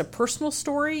when it's a personal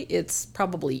story, it's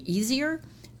probably easier,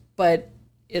 but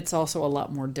it's also a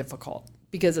lot more difficult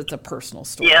because it's a personal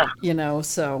story,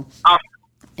 so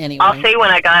anyway. I'll say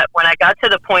when I got to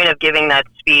the point of giving that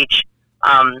speech,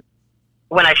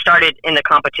 when I started in the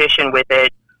competition with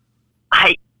it,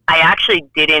 I actually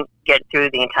didn't get through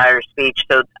the entire speech.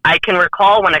 So I can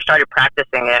recall when I started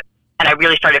practicing it and I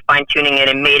really started fine-tuning it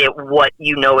and made it what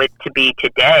you know it to be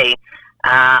today,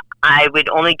 I would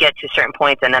only get to certain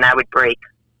points and then I would break.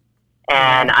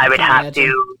 And I would have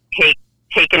to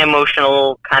take an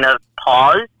emotional kind of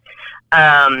pause.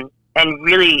 And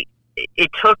really, it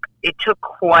took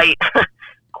quite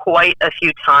quite a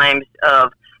few times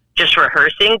of just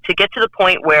rehearsing to get to the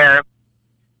point where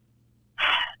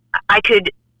I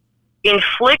could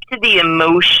inflict the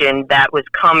emotion that was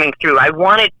coming through. I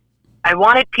wanted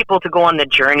people to go on the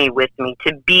journey with me,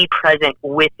 to be present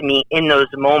with me in those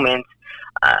moments,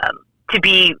 to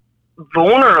be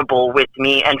vulnerable with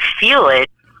me and feel it.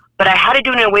 But I had to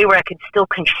do it in a way where I could still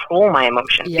control my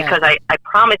emotions, because I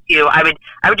promise you, I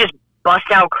would just bust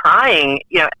out crying,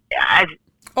 it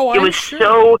was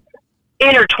so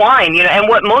intertwined, and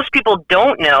what most people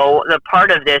don't know, the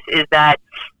part of this is that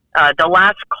the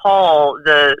last call,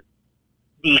 the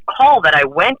call that I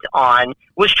went on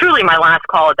was truly my last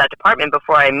call at that department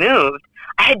before I moved.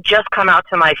 I had just come out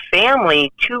to my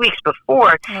family 2 weeks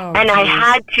before, and I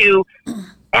had to,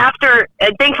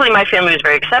 and thankfully my family was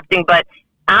very accepting, but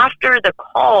after the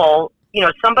call,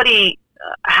 somebody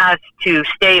has to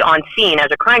stay on scene as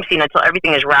a crime scene until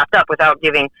everything is wrapped up without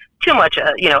giving too much,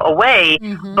 away.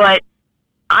 But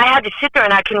I had to sit there,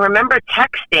 and I can remember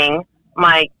texting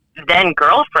my then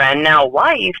girlfriend, now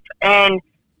wife, and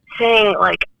saying,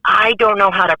 like, I don't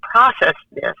know how to process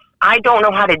this. I don't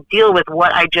know how to deal with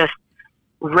what I just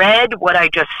read, what I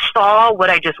just saw, what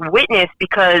I just witnessed,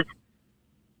 because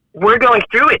we're going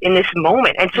through it in this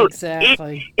moment. And so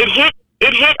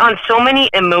it hit on so many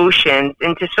emotions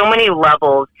and to so many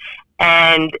levels.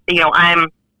 And,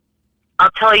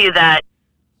 I'll tell you that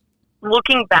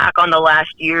looking back on the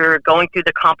last year, going through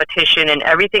the competition and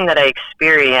everything that I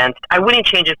experienced, I wouldn't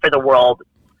change it for the world.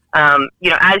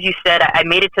 As you said, I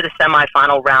made it to the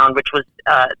semifinal round, which was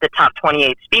the top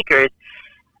 28 speakers.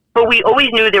 But we always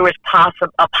knew there was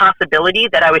a possibility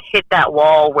that I would hit that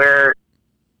wall where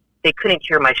they couldn't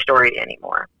hear my story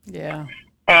anymore. Yeah.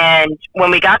 And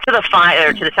when we got to the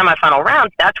semifinal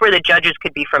round, that's where the judges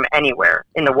could be from anywhere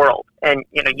in the world. And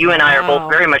you and I are both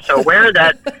very much so aware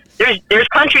that there's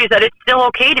countries that it's still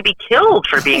okay to be killed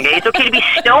for being gay. It's okay to be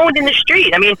stoned in the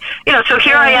street. I mean, so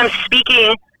here I am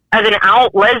speaking as an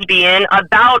out lesbian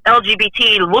about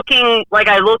LGBT, looking like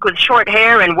I look with short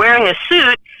hair and wearing a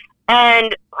suit,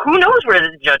 and who knows where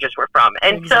the judges were from.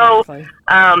 And so,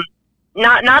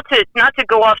 not to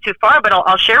go off too far, but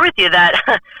I'll share with you that,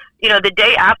 the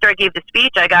day after I gave the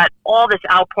speech, I got all this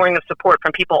outpouring of support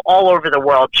from people all over the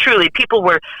world. Truly, people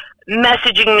were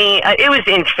messaging me. It was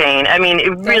insane. I mean, it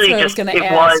really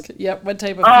was. Yep. What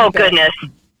type of? Oh goodness,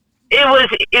 it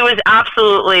was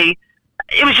absolutely.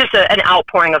 It was just an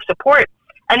outpouring of support,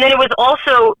 and then it was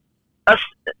also a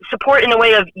support in the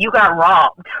way of, you got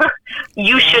robbed.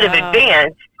 You should have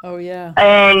advanced. Oh yeah.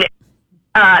 And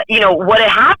what had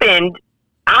happened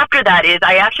after that is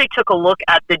I actually took a look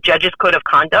at the Judges Code of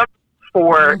Conduct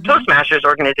for Toastmasters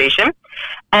organization,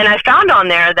 and I found on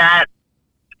there that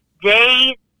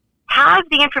they have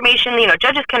the information,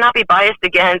 judges cannot be biased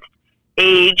against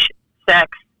age, sex,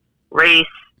 race,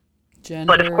 gender,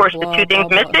 but of course the two things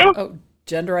missing,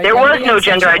 gender identity. There was no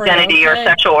gender identity or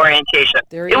sexual orientation.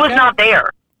 It was not there.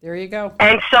 There you go.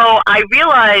 And so I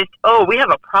realized, we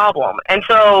have a problem. And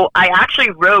so I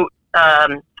actually wrote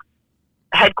Toastmasters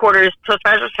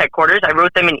headquarters. I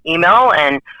wrote them an email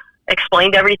and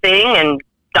explained everything. And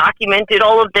documented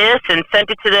all of this and sent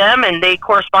it to them, and they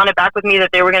corresponded back with me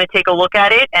that they were going to take a look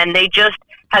at it, and they just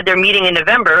had their meeting in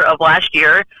November of last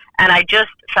year, and I just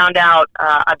found out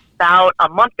about a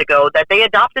month ago that they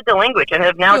adopted the language and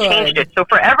have now changed it. So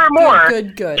forevermore,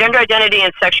 good. Gender identity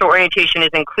and sexual orientation is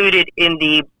included in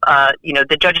the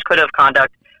the Judges Code of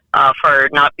Conduct for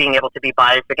not being able to be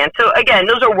biased against. So again,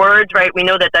 those are words, right? We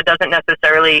know that doesn't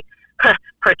necessarily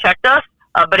protect us,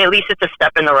 but at least it's a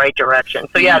step in the right direction.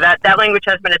 So yeah, that language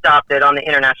has been adopted on the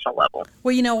international level.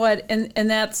 Well, you know what, and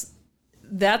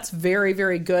that's very,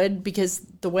 very good, because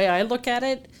the way I look at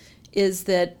it is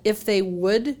that if they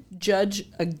would judge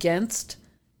against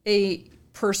a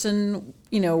person,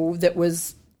 that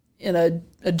was in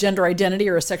a gender identity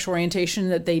or a sexual orientation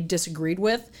that they disagreed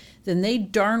with, then they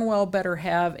darn well better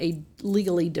have a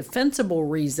legally defensible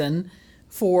reason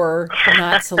for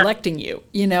not selecting you.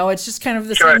 It's just kind of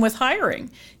the same with hiring.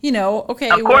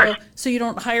 Okay, well, so you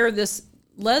don't hire this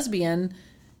lesbian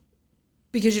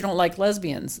because you don't like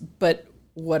lesbians, but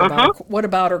what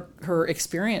about her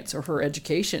experience or her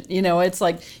education? It's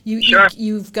like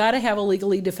you've got to have a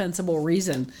legally defensible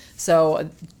reason. So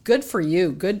good for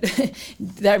you. Good.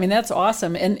 That's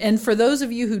awesome. And for those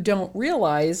of you who don't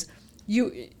realize,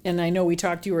 and I know we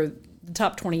talked, you were the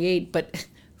top 28, but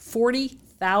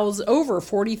over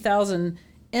 40,000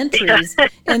 entries.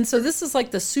 And so this is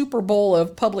like the Super Bowl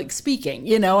of public speaking.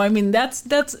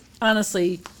 That's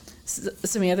honestly,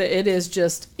 Samantha, it is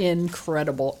just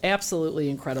incredible, absolutely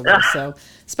incredible. So,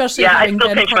 especially I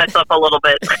still pinch myself a little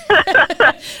bit.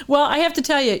 Well, I have to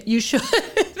tell you, you should.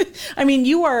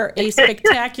 You are a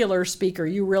spectacular speaker.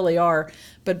 You really are.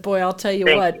 But boy, I'll tell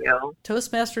you what,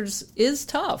 Toastmasters is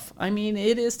tough.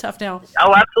 It is tough now.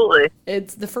 Oh, absolutely.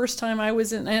 It's the first time I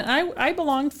was in, and I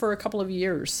belonged for a couple of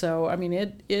years. So,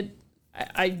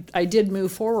 I did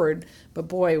move forward. But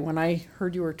boy, when I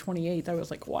heard you were 28th, I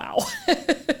was like, wow.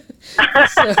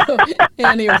 So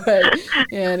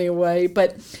anyway,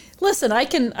 but listen, I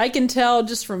can tell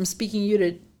just from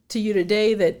speaking to you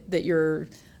today that you're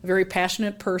a very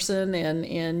passionate person,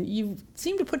 and you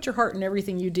seem to put your heart in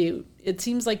everything you do. It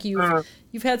seems like you've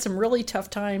had some really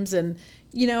tough times, and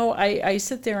I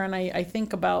sit there and I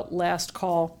think about Last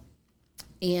Call,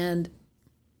 and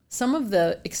some of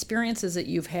the experiences that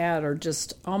you've had are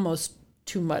just almost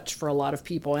too much for a lot of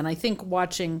people. And I think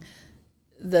watching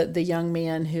the young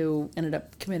man who ended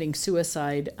up committing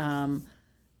suicide,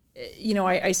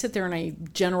 I sit there and I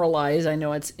generalize. I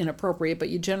know it's inappropriate, but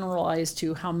you generalize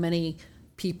to how many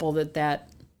people that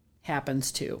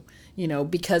happens to,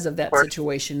 because of that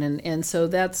situation. And so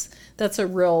that's a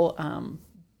real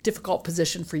difficult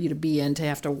position for you to be in, to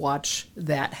have to watch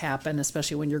that happen,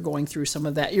 especially when you're going through some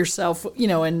of that yourself,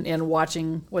 and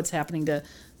watching what's happening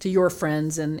to your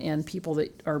friends and people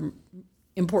that are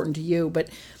important to you. But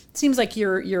it seems like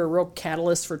you're a real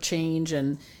catalyst for change,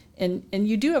 and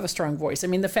you do have a strong voice.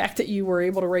 The fact that you were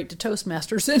able to write to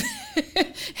Toastmasters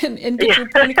and get your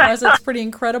point across, that's pretty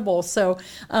incredible. So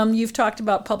you've talked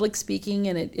about public speaking,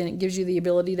 and it gives you the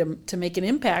ability to make an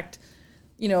impact,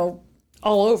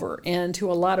 all over and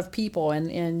to a lot of people.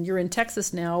 And you're in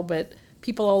Texas now, but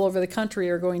people all over the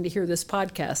country are going to hear this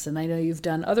podcast. And I know you've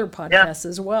done other podcasts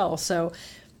as well. So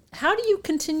how do you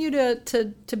continue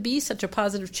to be such a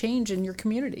positive change in your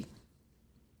community?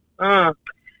 So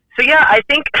yeah, I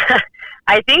think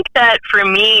that for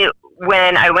me,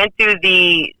 when I went through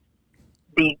the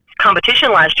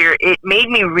competition last year, it made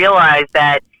me realize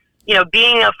that,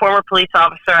 being a former police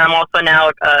officer, I'm also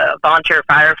now a volunteer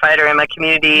firefighter in my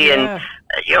community, and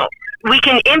we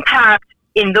can impact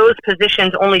in those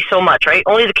positions only so much, right?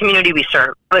 Only the community we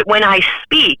serve. But when I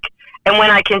speak and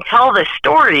when I can tell the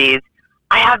stories,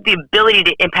 I have the ability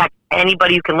to impact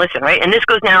anybody who can listen, right? And this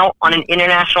goes now on an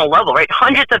international level, right?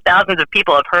 Hundreds of thousands of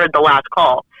people have heard the Last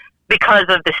Call because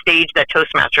of the stage that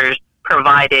Toastmasters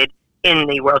provided in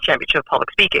the World Championship of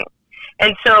Public Speaking.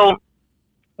 And so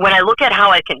when I look at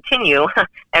how I continue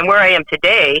and where I am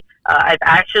today, I've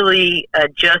actually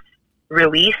just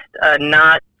released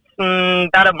about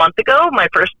a month ago my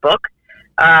first book.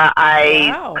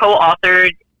 I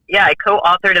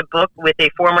co-authored a book with a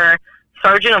former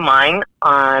sergeant of mine.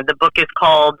 The book is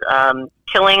called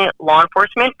Killing Law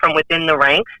Enforcement from Within the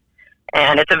Ranks,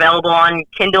 and it's available on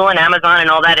Kindle and Amazon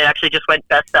and all that. It actually just went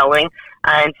best-selling.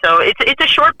 And so it's a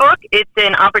short book. It's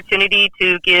an opportunity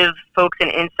to give folks an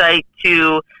insight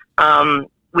to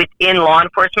within law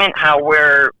enforcement, how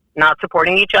we're not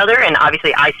supporting each other. And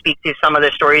obviously I speak to some of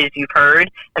the stories you've heard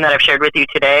and that I've shared with you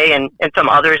today, and some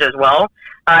others as well.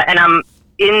 And I'm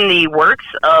in the works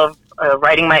of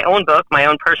writing my own book, my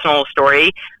own personal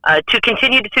story, to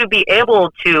continue to be able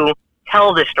to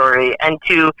tell the story and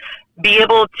to be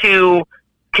able to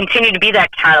continue to be that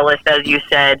catalyst, as you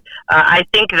said. I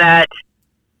think that,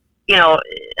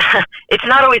 it's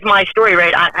not always my story,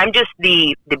 right? I'm just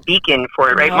the beacon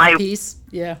for it, right? My piece,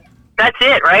 yeah. That's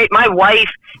it, right? My wife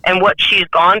and what she's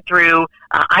gone through.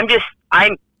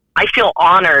 I feel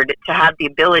honored to have the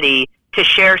ability to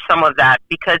share some of that,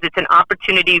 because it's an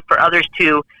opportunity for others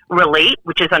to relate,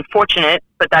 which is unfortunate,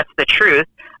 but that's the truth.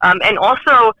 And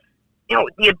also,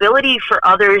 the ability for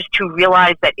others to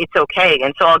realize that it's okay.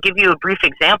 And so I'll give you a brief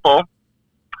example.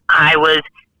 I was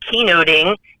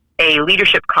keynoting a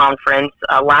leadership conference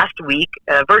last week,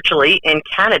 virtually in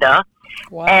Canada.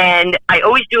 Wow. And I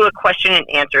always do a question and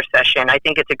answer session. I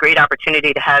think it's a great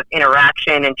opportunity to have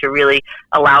interaction and to really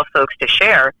allow folks to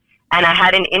share. And I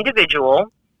had an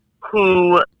individual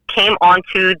who came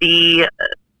onto the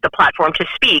platform to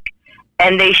speak,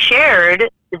 and they shared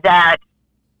that,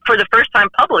 for the first time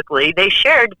publicly, they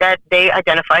shared that they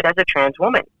identified as a trans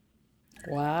woman.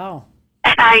 Wow.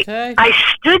 And Okay. I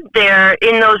stood there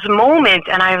in those moments,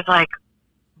 and I was like,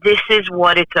 this is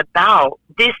what it's about.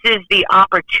 This is the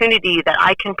opportunity that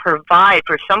I can provide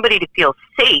for somebody to feel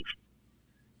safe,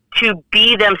 to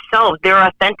be themselves, their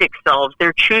authentic selves,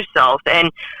 their true selves.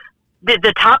 And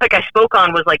the topic I spoke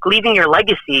on was like leaving your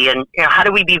legacy, and how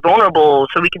do we be vulnerable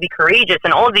so we can be courageous,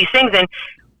 and all of these things. And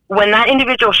when that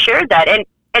individual shared that, and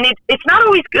it's not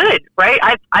always good, right?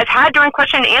 I've had during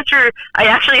question and answer, I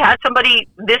actually had somebody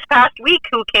this past week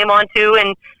who came on to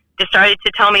and decided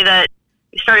to tell me that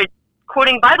he started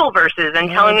quoting Bible verses and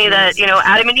telling me that,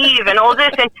 Adam and Eve and all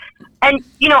this. And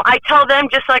I tell them,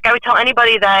 just like I would tell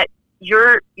anybody, that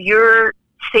you're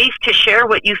safe to share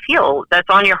what you feel that's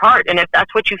on your heart. And if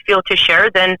that's what you feel to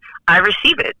share, then I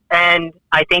receive it. And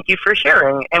I thank you for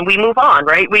sharing. And we move on,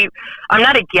 right? I'm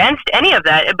not against any of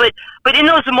that. But in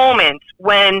those moments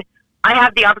when I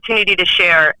have the opportunity to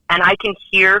share and I can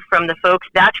hear from the folks,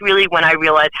 that's really when I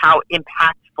realize how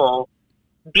impactful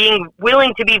being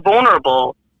willing to be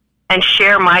vulnerable and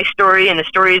share my story and the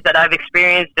stories that I've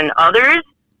experienced in others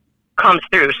comes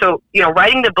through. So,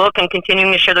 writing the book and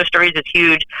continuing to share those stories is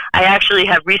huge. I actually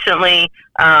have recently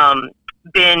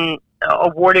been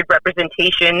awarded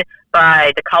representation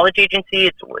by the College Agency.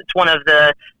 It's one of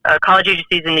the college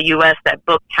agencies in the U.S. that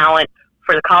book talent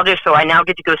for the colleges. So I now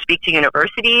get to go speak to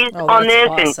universities on this,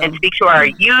 awesome. and speak to our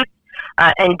youth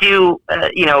and do,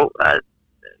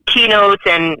 keynotes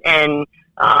and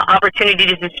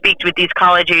opportunities to speak with these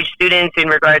college-age students in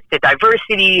regards to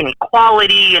diversity and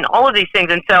equality and all of these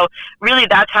things. And so really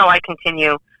that's how I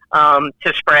continue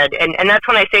to spread. And that's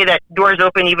when I say that doors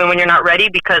open even when you're not ready,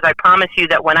 because I promise you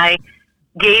that when I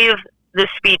gave this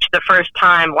speech the first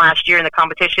time last year in the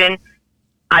competition,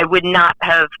 I would not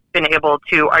have been able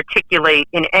to articulate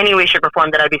in any way, shape, or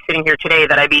form that I'd be sitting here today,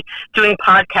 that I'd be doing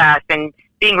podcasts and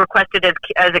being requested as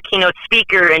a keynote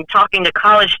speaker and talking to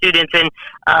college students and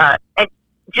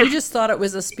you just thought it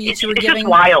was a speech you were it's giving just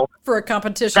wild. For a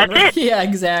competition. That's right? it. Yeah,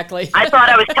 exactly. I thought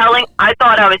I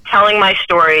was telling my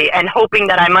story and hoping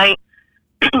that I might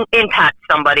impact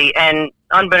somebody. And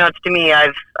unbeknownst to me,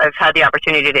 I've had the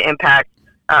opportunity to impact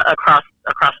across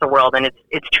the world, and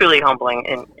it's truly humbling,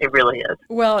 and it really is.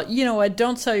 Well,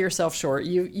 don't sell yourself short.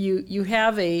 You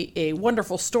have a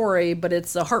wonderful story, but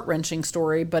it's a heart-wrenching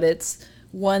story, but it's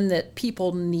one that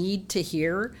people need to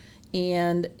hear.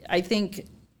 And I think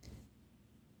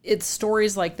it's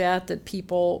stories like that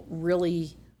people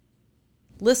really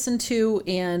listen to,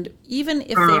 and even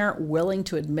if they aren't willing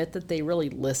to admit that they really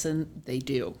listen, they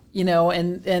do,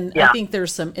 and Yeah. I think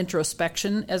there's some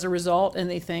introspection as a result, and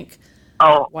they think,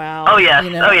 Oh, wow. Oh, yes.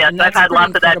 Oh, yes. and I've that's had pretty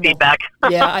lots of that incredible. feedback.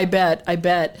 Yeah, I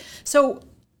bet. So,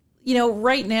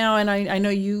 right now, and I know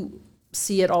you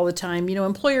see it all the time,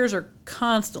 employers are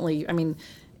constantly,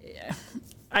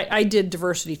 I did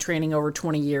diversity training over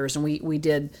 20 years, and we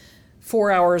did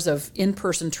 4 hours of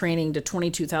in-person training to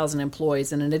 22,000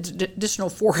 employees and an additional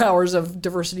 4 hours of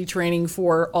diversity training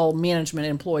for all management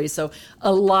employees. So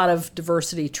a lot of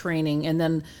diversity training, and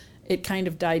then it kind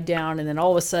of died down, and then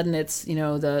all of a sudden it's,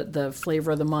 the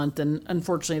flavor of the month. And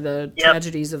unfortunately the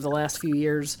tragedies of the last few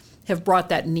years have brought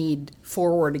that need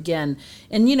forward again.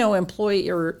 And,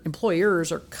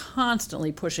 employers are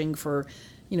constantly pushing for,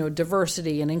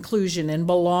 diversity and inclusion and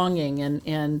belonging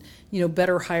and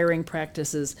better hiring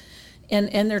practices.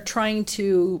 And they're trying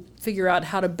to figure out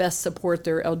how to best support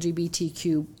their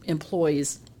LGBTQ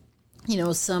employees,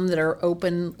 some that are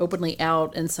openly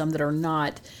out and some that are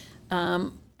not.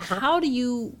 How do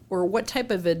you, or what type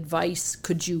of advice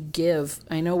could you give?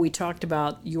 I know we talked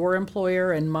about your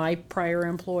employer and my prior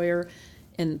employer,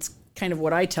 and it's kind of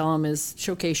what I tell them is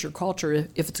showcase your culture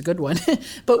if it's a good one.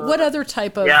 But what other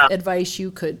type of advice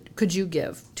could you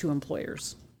give to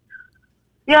employers?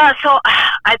 Yeah, so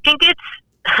I think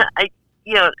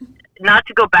not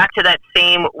to go back to that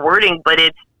same wording, but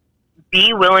it's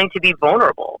be willing to be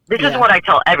vulnerable. This is what I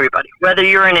tell everybody, whether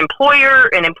you're an employer,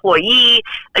 an employee,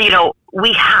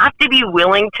 we have to be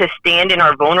willing to stand in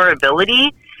our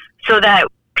vulnerability so that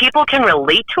people can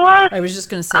relate to us. I was just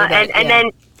going to say that.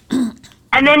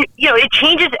 And then, it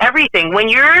changes everything. When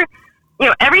you're,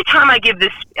 every time I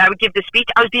would give this speech,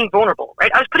 I was being vulnerable,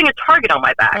 right? I was putting a target on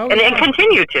my back and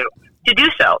continue to do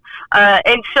so.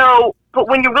 But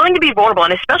when you're willing to be vulnerable,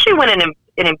 and especially when an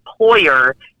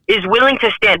employer is willing to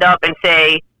stand up and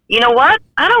say, you know what,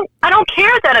 I don't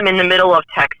care that I'm in the middle of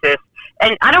Texas,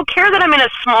 and I don't care that I'm in a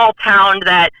small town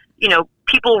that,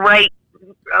 people write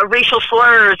racial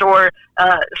slurs or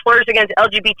slurs against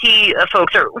LGBT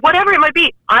folks or whatever it might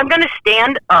be. I'm going to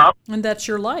stand up. And that's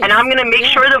your life. And I'm going to make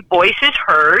sure the voice is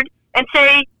heard and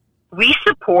say, we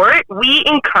support, we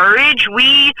encourage,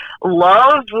 we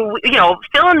love,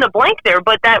 fill in the blank there,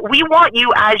 but that we want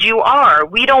you as you are.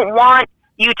 We don't want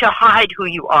you to hide who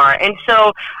you are. And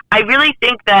so I really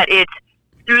think that it's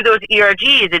through those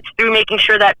ERGs, it's through making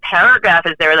sure that paragraph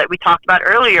is there that we talked about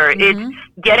earlier. It's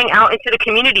getting out into the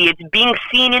community. It's being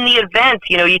seen in the events.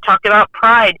 You talked about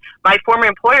Pride. My former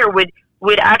employer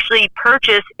would actually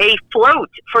purchase a float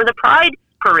for the Pride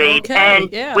parade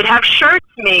would have shirts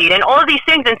made and all of these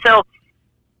things. And so,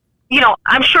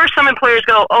 I'm sure some employers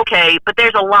go, okay, but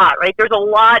there's a lot, right? There's a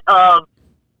lot of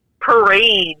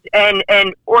parades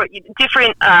or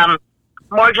different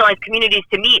marginalized communities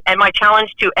to meet. And my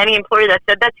challenge to any employer that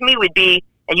said that to me would be,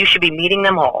 and you should be meeting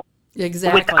them all.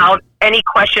 Exactly. Without any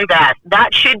questions asked.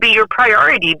 That should be your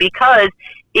priority, because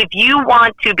if you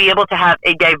want to be able to have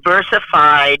a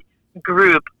diversified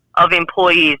group of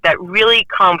employees that really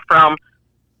come from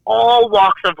all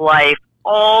walks of life,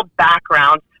 all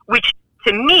backgrounds, which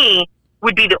to me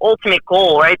would be the ultimate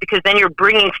goal, right? Because then you're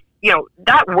bringing,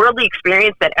 that worldly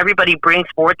experience that everybody brings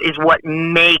forth is what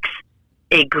makes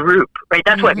a group, right?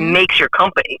 That's what makes your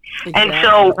company. Exactly. And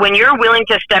so when you're willing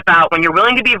to step out, when you're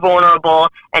willing to be vulnerable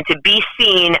and to be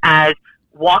seen as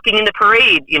walking in the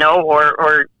parade,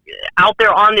 or out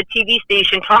there on the TV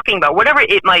station talking about whatever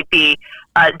it might be,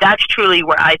 that's truly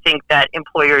where I think that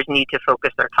employers need to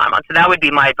focus their time on. So that would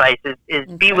be my advice is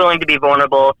be willing to be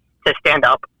vulnerable, to stand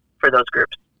up for those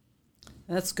groups.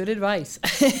 That's good advice.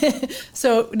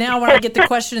 So now when I get the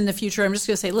question in the future, I'm just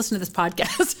going to say, listen to this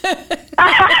podcast.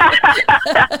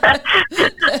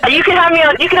 You can have me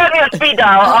on speed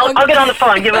dial. I'll get on the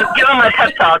phone. Give him my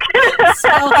pep talk.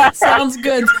 Sounds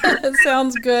good.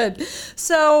 Sounds good.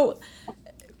 So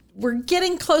we're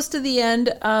getting close to the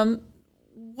end.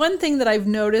 One thing that I've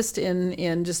noticed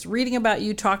in just reading about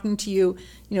you, talking to you,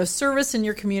 service in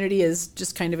your community is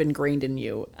just kind of ingrained in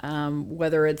you,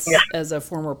 whether it's as a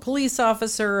former police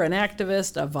officer, an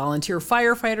activist, a volunteer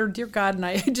firefighter, dear God. And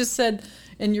I just said,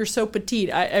 and you're so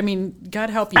petite. I mean, God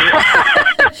help you.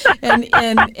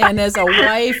 and as a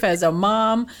wife, as a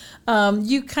mom,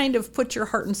 you kind of put your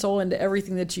heart and soul into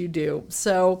everything that you do.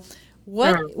 So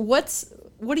what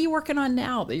are you working on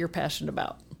now that you're passionate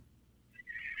about?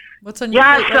 What's on your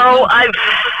plate? So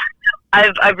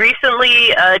I've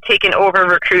recently taken over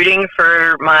recruiting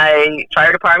for my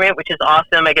fire department, which is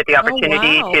awesome. I get the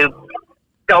opportunity to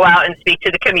go out and speak to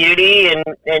the community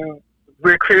and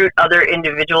recruit other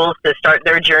individuals to start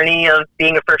their journey of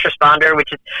being a first responder,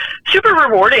 which is super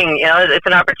rewarding. It's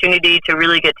an opportunity to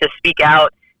really get to speak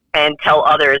out and tell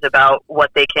others about what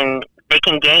they can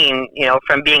gain,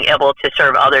 from being able to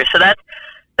serve others. So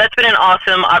that's been an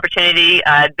awesome opportunity.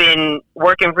 I've been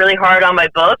working really hard on my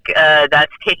book.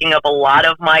 That's taking up a lot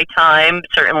of my time,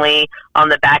 certainly on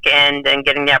the back end, and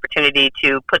getting the opportunity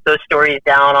to put those stories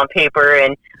down on paper.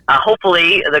 And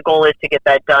hopefully the goal is to get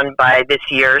that done by this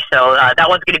year. So that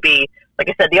one's going to be, like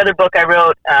I said, the other book I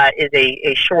wrote is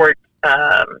a short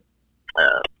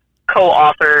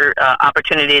co-author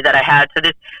opportunity that I had. So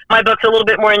my book's a little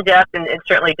bit more in-depth and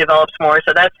certainly develops more.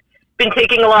 So that's been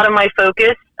taking a lot of my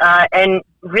focus, and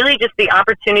really just the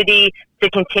opportunity to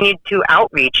continue to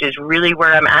outreach is really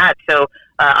where I'm at. So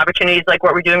opportunities like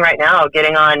what we're doing right now,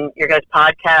 getting on your guys'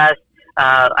 podcast.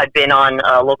 I've been on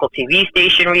a local TV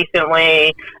station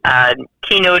recently,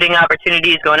 keynoting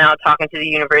opportunities, going out, talking to the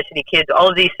university kids, all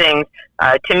of these things.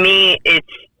 To me,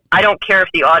 I don't care if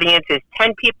the audience is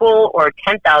 10 people or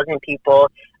 10,000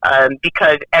 people,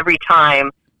 because every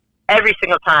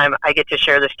single time I get to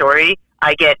share the story,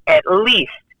 I get at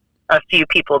least a few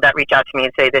people that reach out to me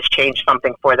and say this changed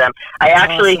something for them. I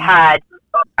actually had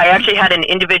an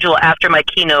individual after my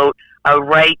keynote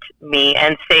write me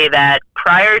and say that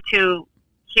prior to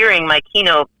hearing my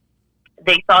keynote,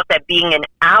 they thought that being an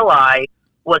ally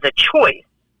was a choice.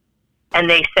 And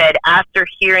they said after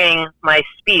hearing my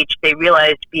speech, they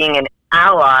realized being an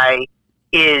ally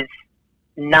is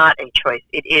not a choice.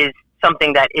 It is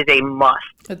something that is a must.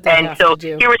 And so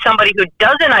here was somebody who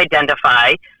doesn't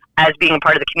identify as being a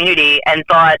part of the community and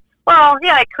thought, well,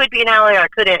 yeah, I could be an ally or I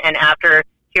couldn't. And after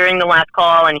hearing the last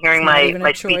call and hearing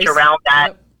my speech around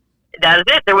that, that is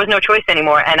it. There was no choice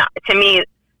anymore. And to me,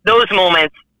 those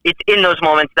moments, it's in those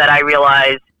moments that I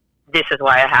realize this is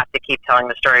why I have to keep telling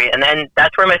the story. And then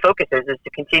that's where my focus is to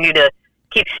continue to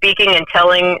keep speaking and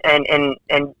telling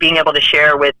and being able to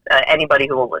share with anybody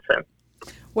who will listen.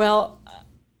 Well,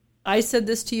 I said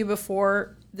this to you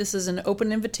before. This is an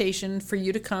open invitation for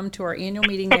you to come to our annual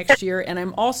meeting next year. And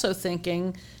I'm also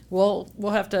thinking we'll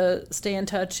have to stay in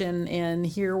touch and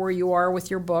hear where you are with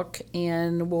your book.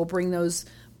 And we'll bring those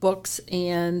books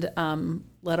and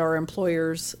let our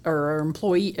employers or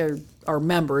our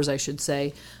members, I should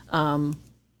say,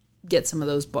 get some of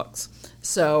those books.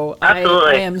 So I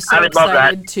am so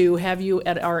excited to have you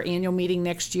at our annual meeting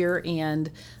next year, and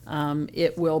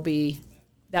it will be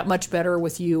that much better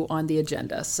with you on the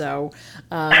agenda. So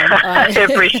I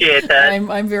appreciate that.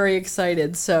 I'm very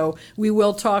excited. So we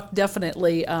will talk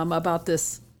definitely about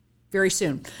this very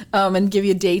soon and give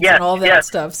you dates and all that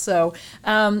stuff. So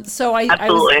I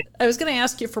was going to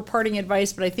ask you for parting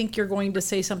advice, but I think you're going to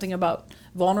say something about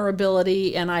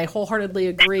vulnerability, and I wholeheartedly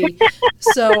agree.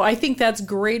 So I think that's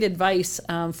great advice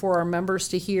for our members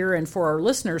to hear and for our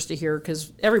listeners to hear,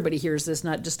 because everybody hears this,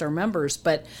 not just our members.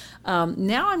 But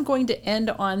now I'm going to end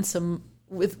on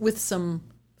with some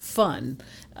fun.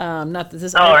 Not that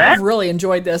this, I've really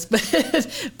enjoyed this,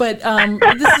 but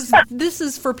this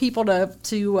is for people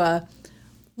to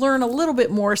learn a little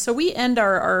bit more. So we end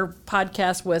our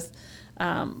podcast with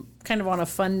kind of on a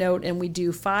fun note, and we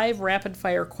do 5 rapid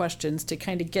fire questions to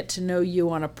kind of get to know you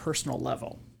on a personal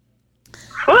level.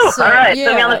 Whew, all right,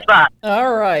 put me on the spot.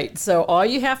 All right, so all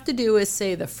you have to do is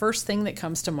say the first thing that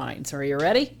comes to mind. So are you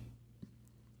ready?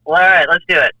 Well, all right, let's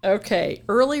do it. Okay,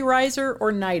 early riser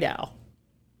or night owl?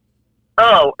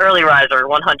 Oh, early riser,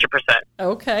 100%.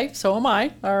 Okay, so am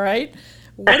I. All right.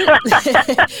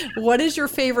 What is your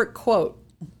favorite quote?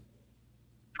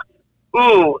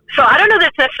 Ooh, so I don't know if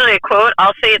it's necessarily a quote.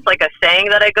 I'll say it's like a saying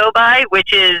that I go by,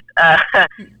 which is,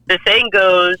 the saying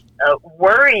goes,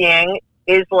 worrying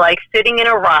is like sitting in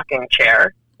a rocking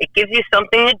chair. It gives you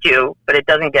something to do, but it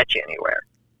doesn't get you anywhere.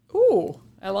 Ooh,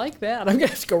 I like that. I'm going to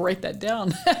have to go write that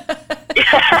down.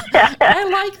 I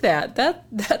like that.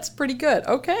 That's pretty good.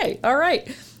 Okay, all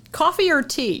right. Coffee or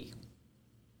tea?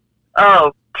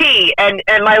 Oh, tea. And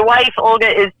my wife, Olga,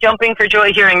 is jumping for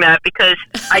joy hearing that, because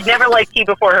I never liked tea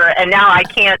before her, and now I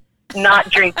can't not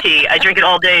drink tea. I drink it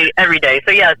all day, every day.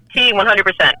 So, yes, tea,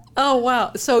 100%. Oh,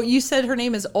 wow. So you said her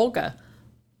name is Olga.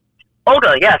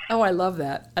 Olga, yes. Oh, I love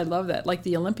that. I love that. Like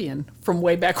the Olympian from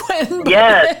way back when.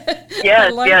 Yes.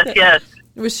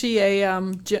 Was she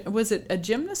was it a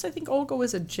gymnast? I think Olga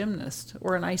was a gymnast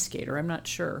or an ice skater. I'm not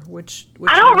sure which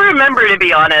I don't remember, to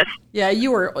be honest. Yeah,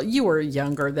 you were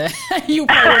younger then. You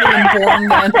probably weren't even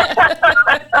born then.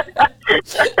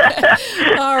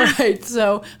 All right,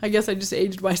 so I guess I just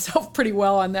aged myself pretty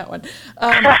well on that one.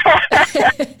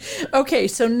 Okay,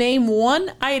 so name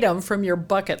one item from your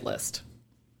bucket list.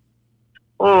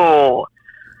 Oh,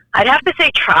 I'd have to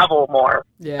say travel more.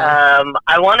 Yeah.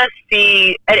 I want to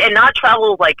see, and not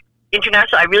travel like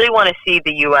international. I really want to see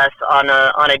the U.S. on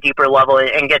a deeper level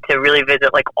and get to really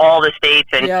visit like all the states.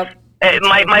 And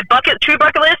my true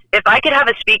bucket list, if I could have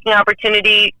a speaking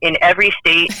opportunity in every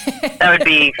state, that would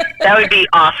be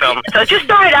awesome. So just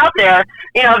throw it out there.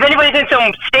 You know, if anybody's in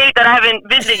some state that I haven't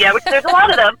visited yet, which there's a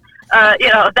lot of them.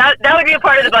 That would be a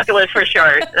part of the bucket list for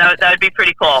sure. That would be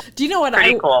pretty cool. Do you know what?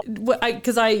 Pretty cool.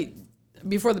 Because I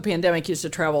before the pandemic used to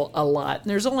travel a lot. And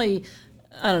there's only,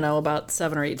 I don't know, about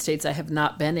 7 or 8 states I have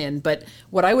not been in. But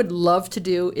what I would love to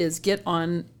do is get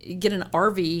an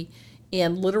RV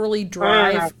and literally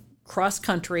drive cross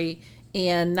country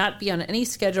and not be on any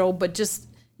schedule, but just,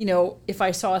 if I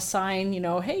saw a sign,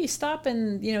 hey, stop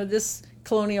in, this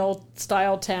colonial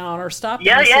style town or stop in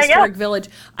this historic village,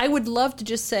 I would love to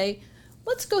just say,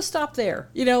 let's go stop there.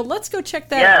 Let's go check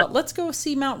that out. Let's go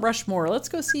see Mount Rushmore. Let's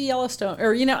go see Yellowstone.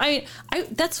 Or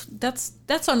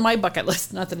that's on my bucket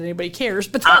list. Not that anybody cares,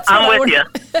 but that's I'm with you.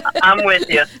 I'm with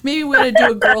you. Maybe we ought to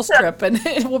do a girls trip, and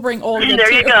we'll bring Olga.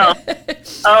 There you go.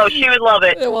 Oh, she would love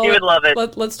it. Well, she would love it.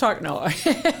 Let's talk. No.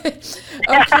 Okay.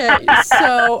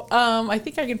 So I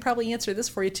think I can probably answer this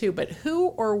for you too. But who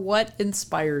or what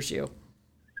inspires you?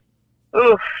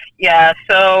 Oof. Yeah.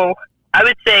 So I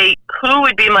would say who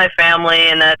would be my family,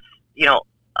 and that's,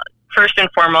 first and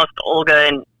foremost, Olga,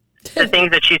 and the things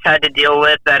that she's had to deal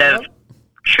with that have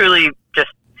truly just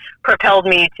propelled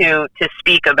me to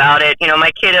speak about it.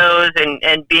 My kiddos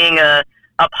and being a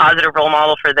a positive role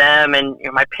model for them. And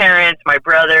my parents, my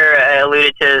brother, I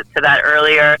alluded to that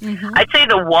earlier. Mm-hmm. I'd say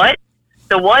the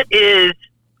what is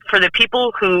for the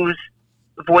people whose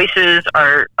voices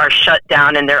are shut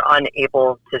down and they're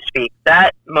unable to speak.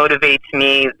 That motivates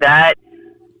me. That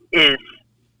is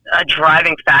a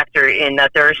driving factor in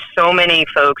that there are so many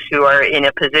folks who are in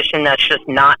a position that's just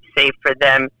not safe for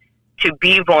them to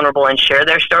be vulnerable and share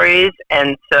their stories.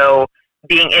 And so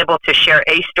being able to share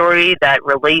a story that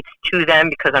relates to them,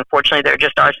 because unfortunately there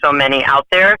just are so many out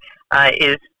there,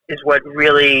 is what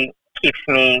really keeps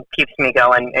me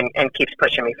going and keeps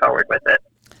pushing me forward with it.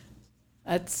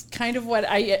 That's kind of what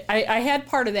I had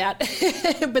part of that,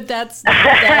 but that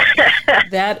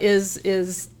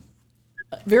is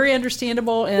very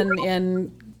understandable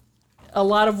and a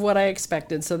lot of what I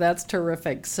expected. So that's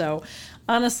terrific. So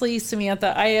honestly,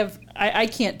 Samantha, I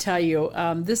can't tell you,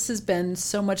 this has been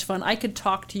so much fun. I could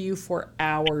talk to you for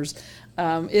hours.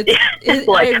 It's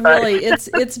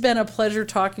been a pleasure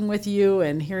talking with you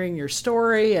and hearing your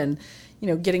story and,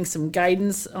 getting some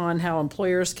guidance on how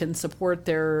employers can support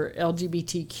their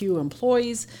LGBTQ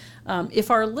employees. If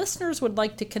our listeners would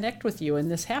like to connect with you, and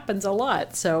this happens a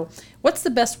lot, so what's the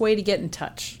best way to get in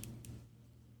touch?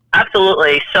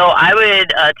 Absolutely. So I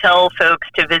would tell folks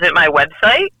to visit my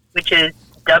website, which is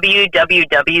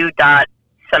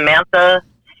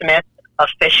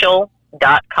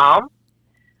www.samanthasmithofficial.com.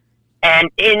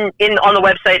 And on the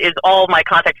website is all of my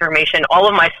contact information. All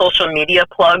of my social media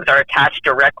plugs are attached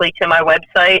directly to my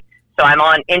website. So I'm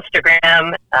on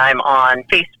Instagram, I'm on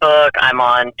Facebook, I'm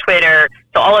on Twitter.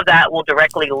 So all of that will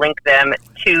directly link them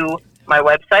to my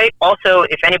website. Also,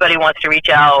 if anybody wants to reach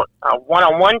out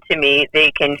one-on-one to me,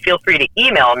 they can feel free to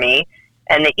email me.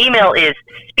 And the email is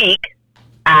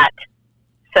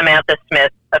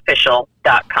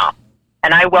speak@samanthasmithofficial.com.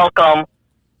 And I welcome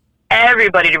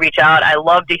everybody to reach out. I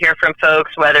love to hear from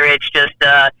folks, whether it's just,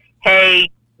 hey,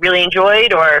 really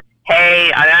enjoyed, or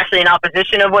hey, I'm actually in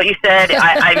opposition of what you said.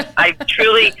 I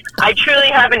truly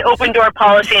have an open door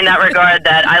policy in that regard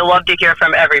that I love to hear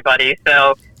from everybody.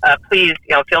 So please,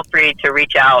 feel free to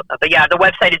reach out. But yeah, the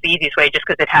website is the easiest way just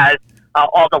because it has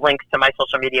all the links to my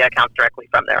social media accounts directly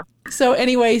from there. So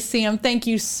anyway, Sam, thank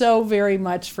you so very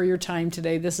much for your time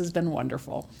today. This has been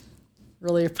wonderful.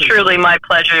 Really appreciate it. Truly my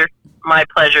pleasure. My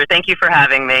pleasure. Thank you for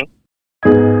having me.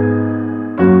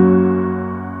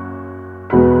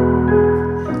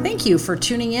 Thank you for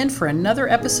tuning in for another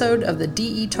episode of the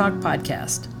DE Talk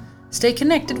podcast. Stay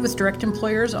connected with direct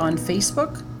employers on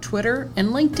Facebook, Twitter, and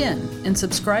LinkedIn, and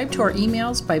subscribe to our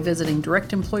emails by visiting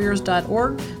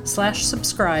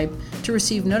directemployers.org/subscribe to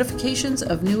receive notifications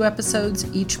of new episodes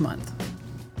each month.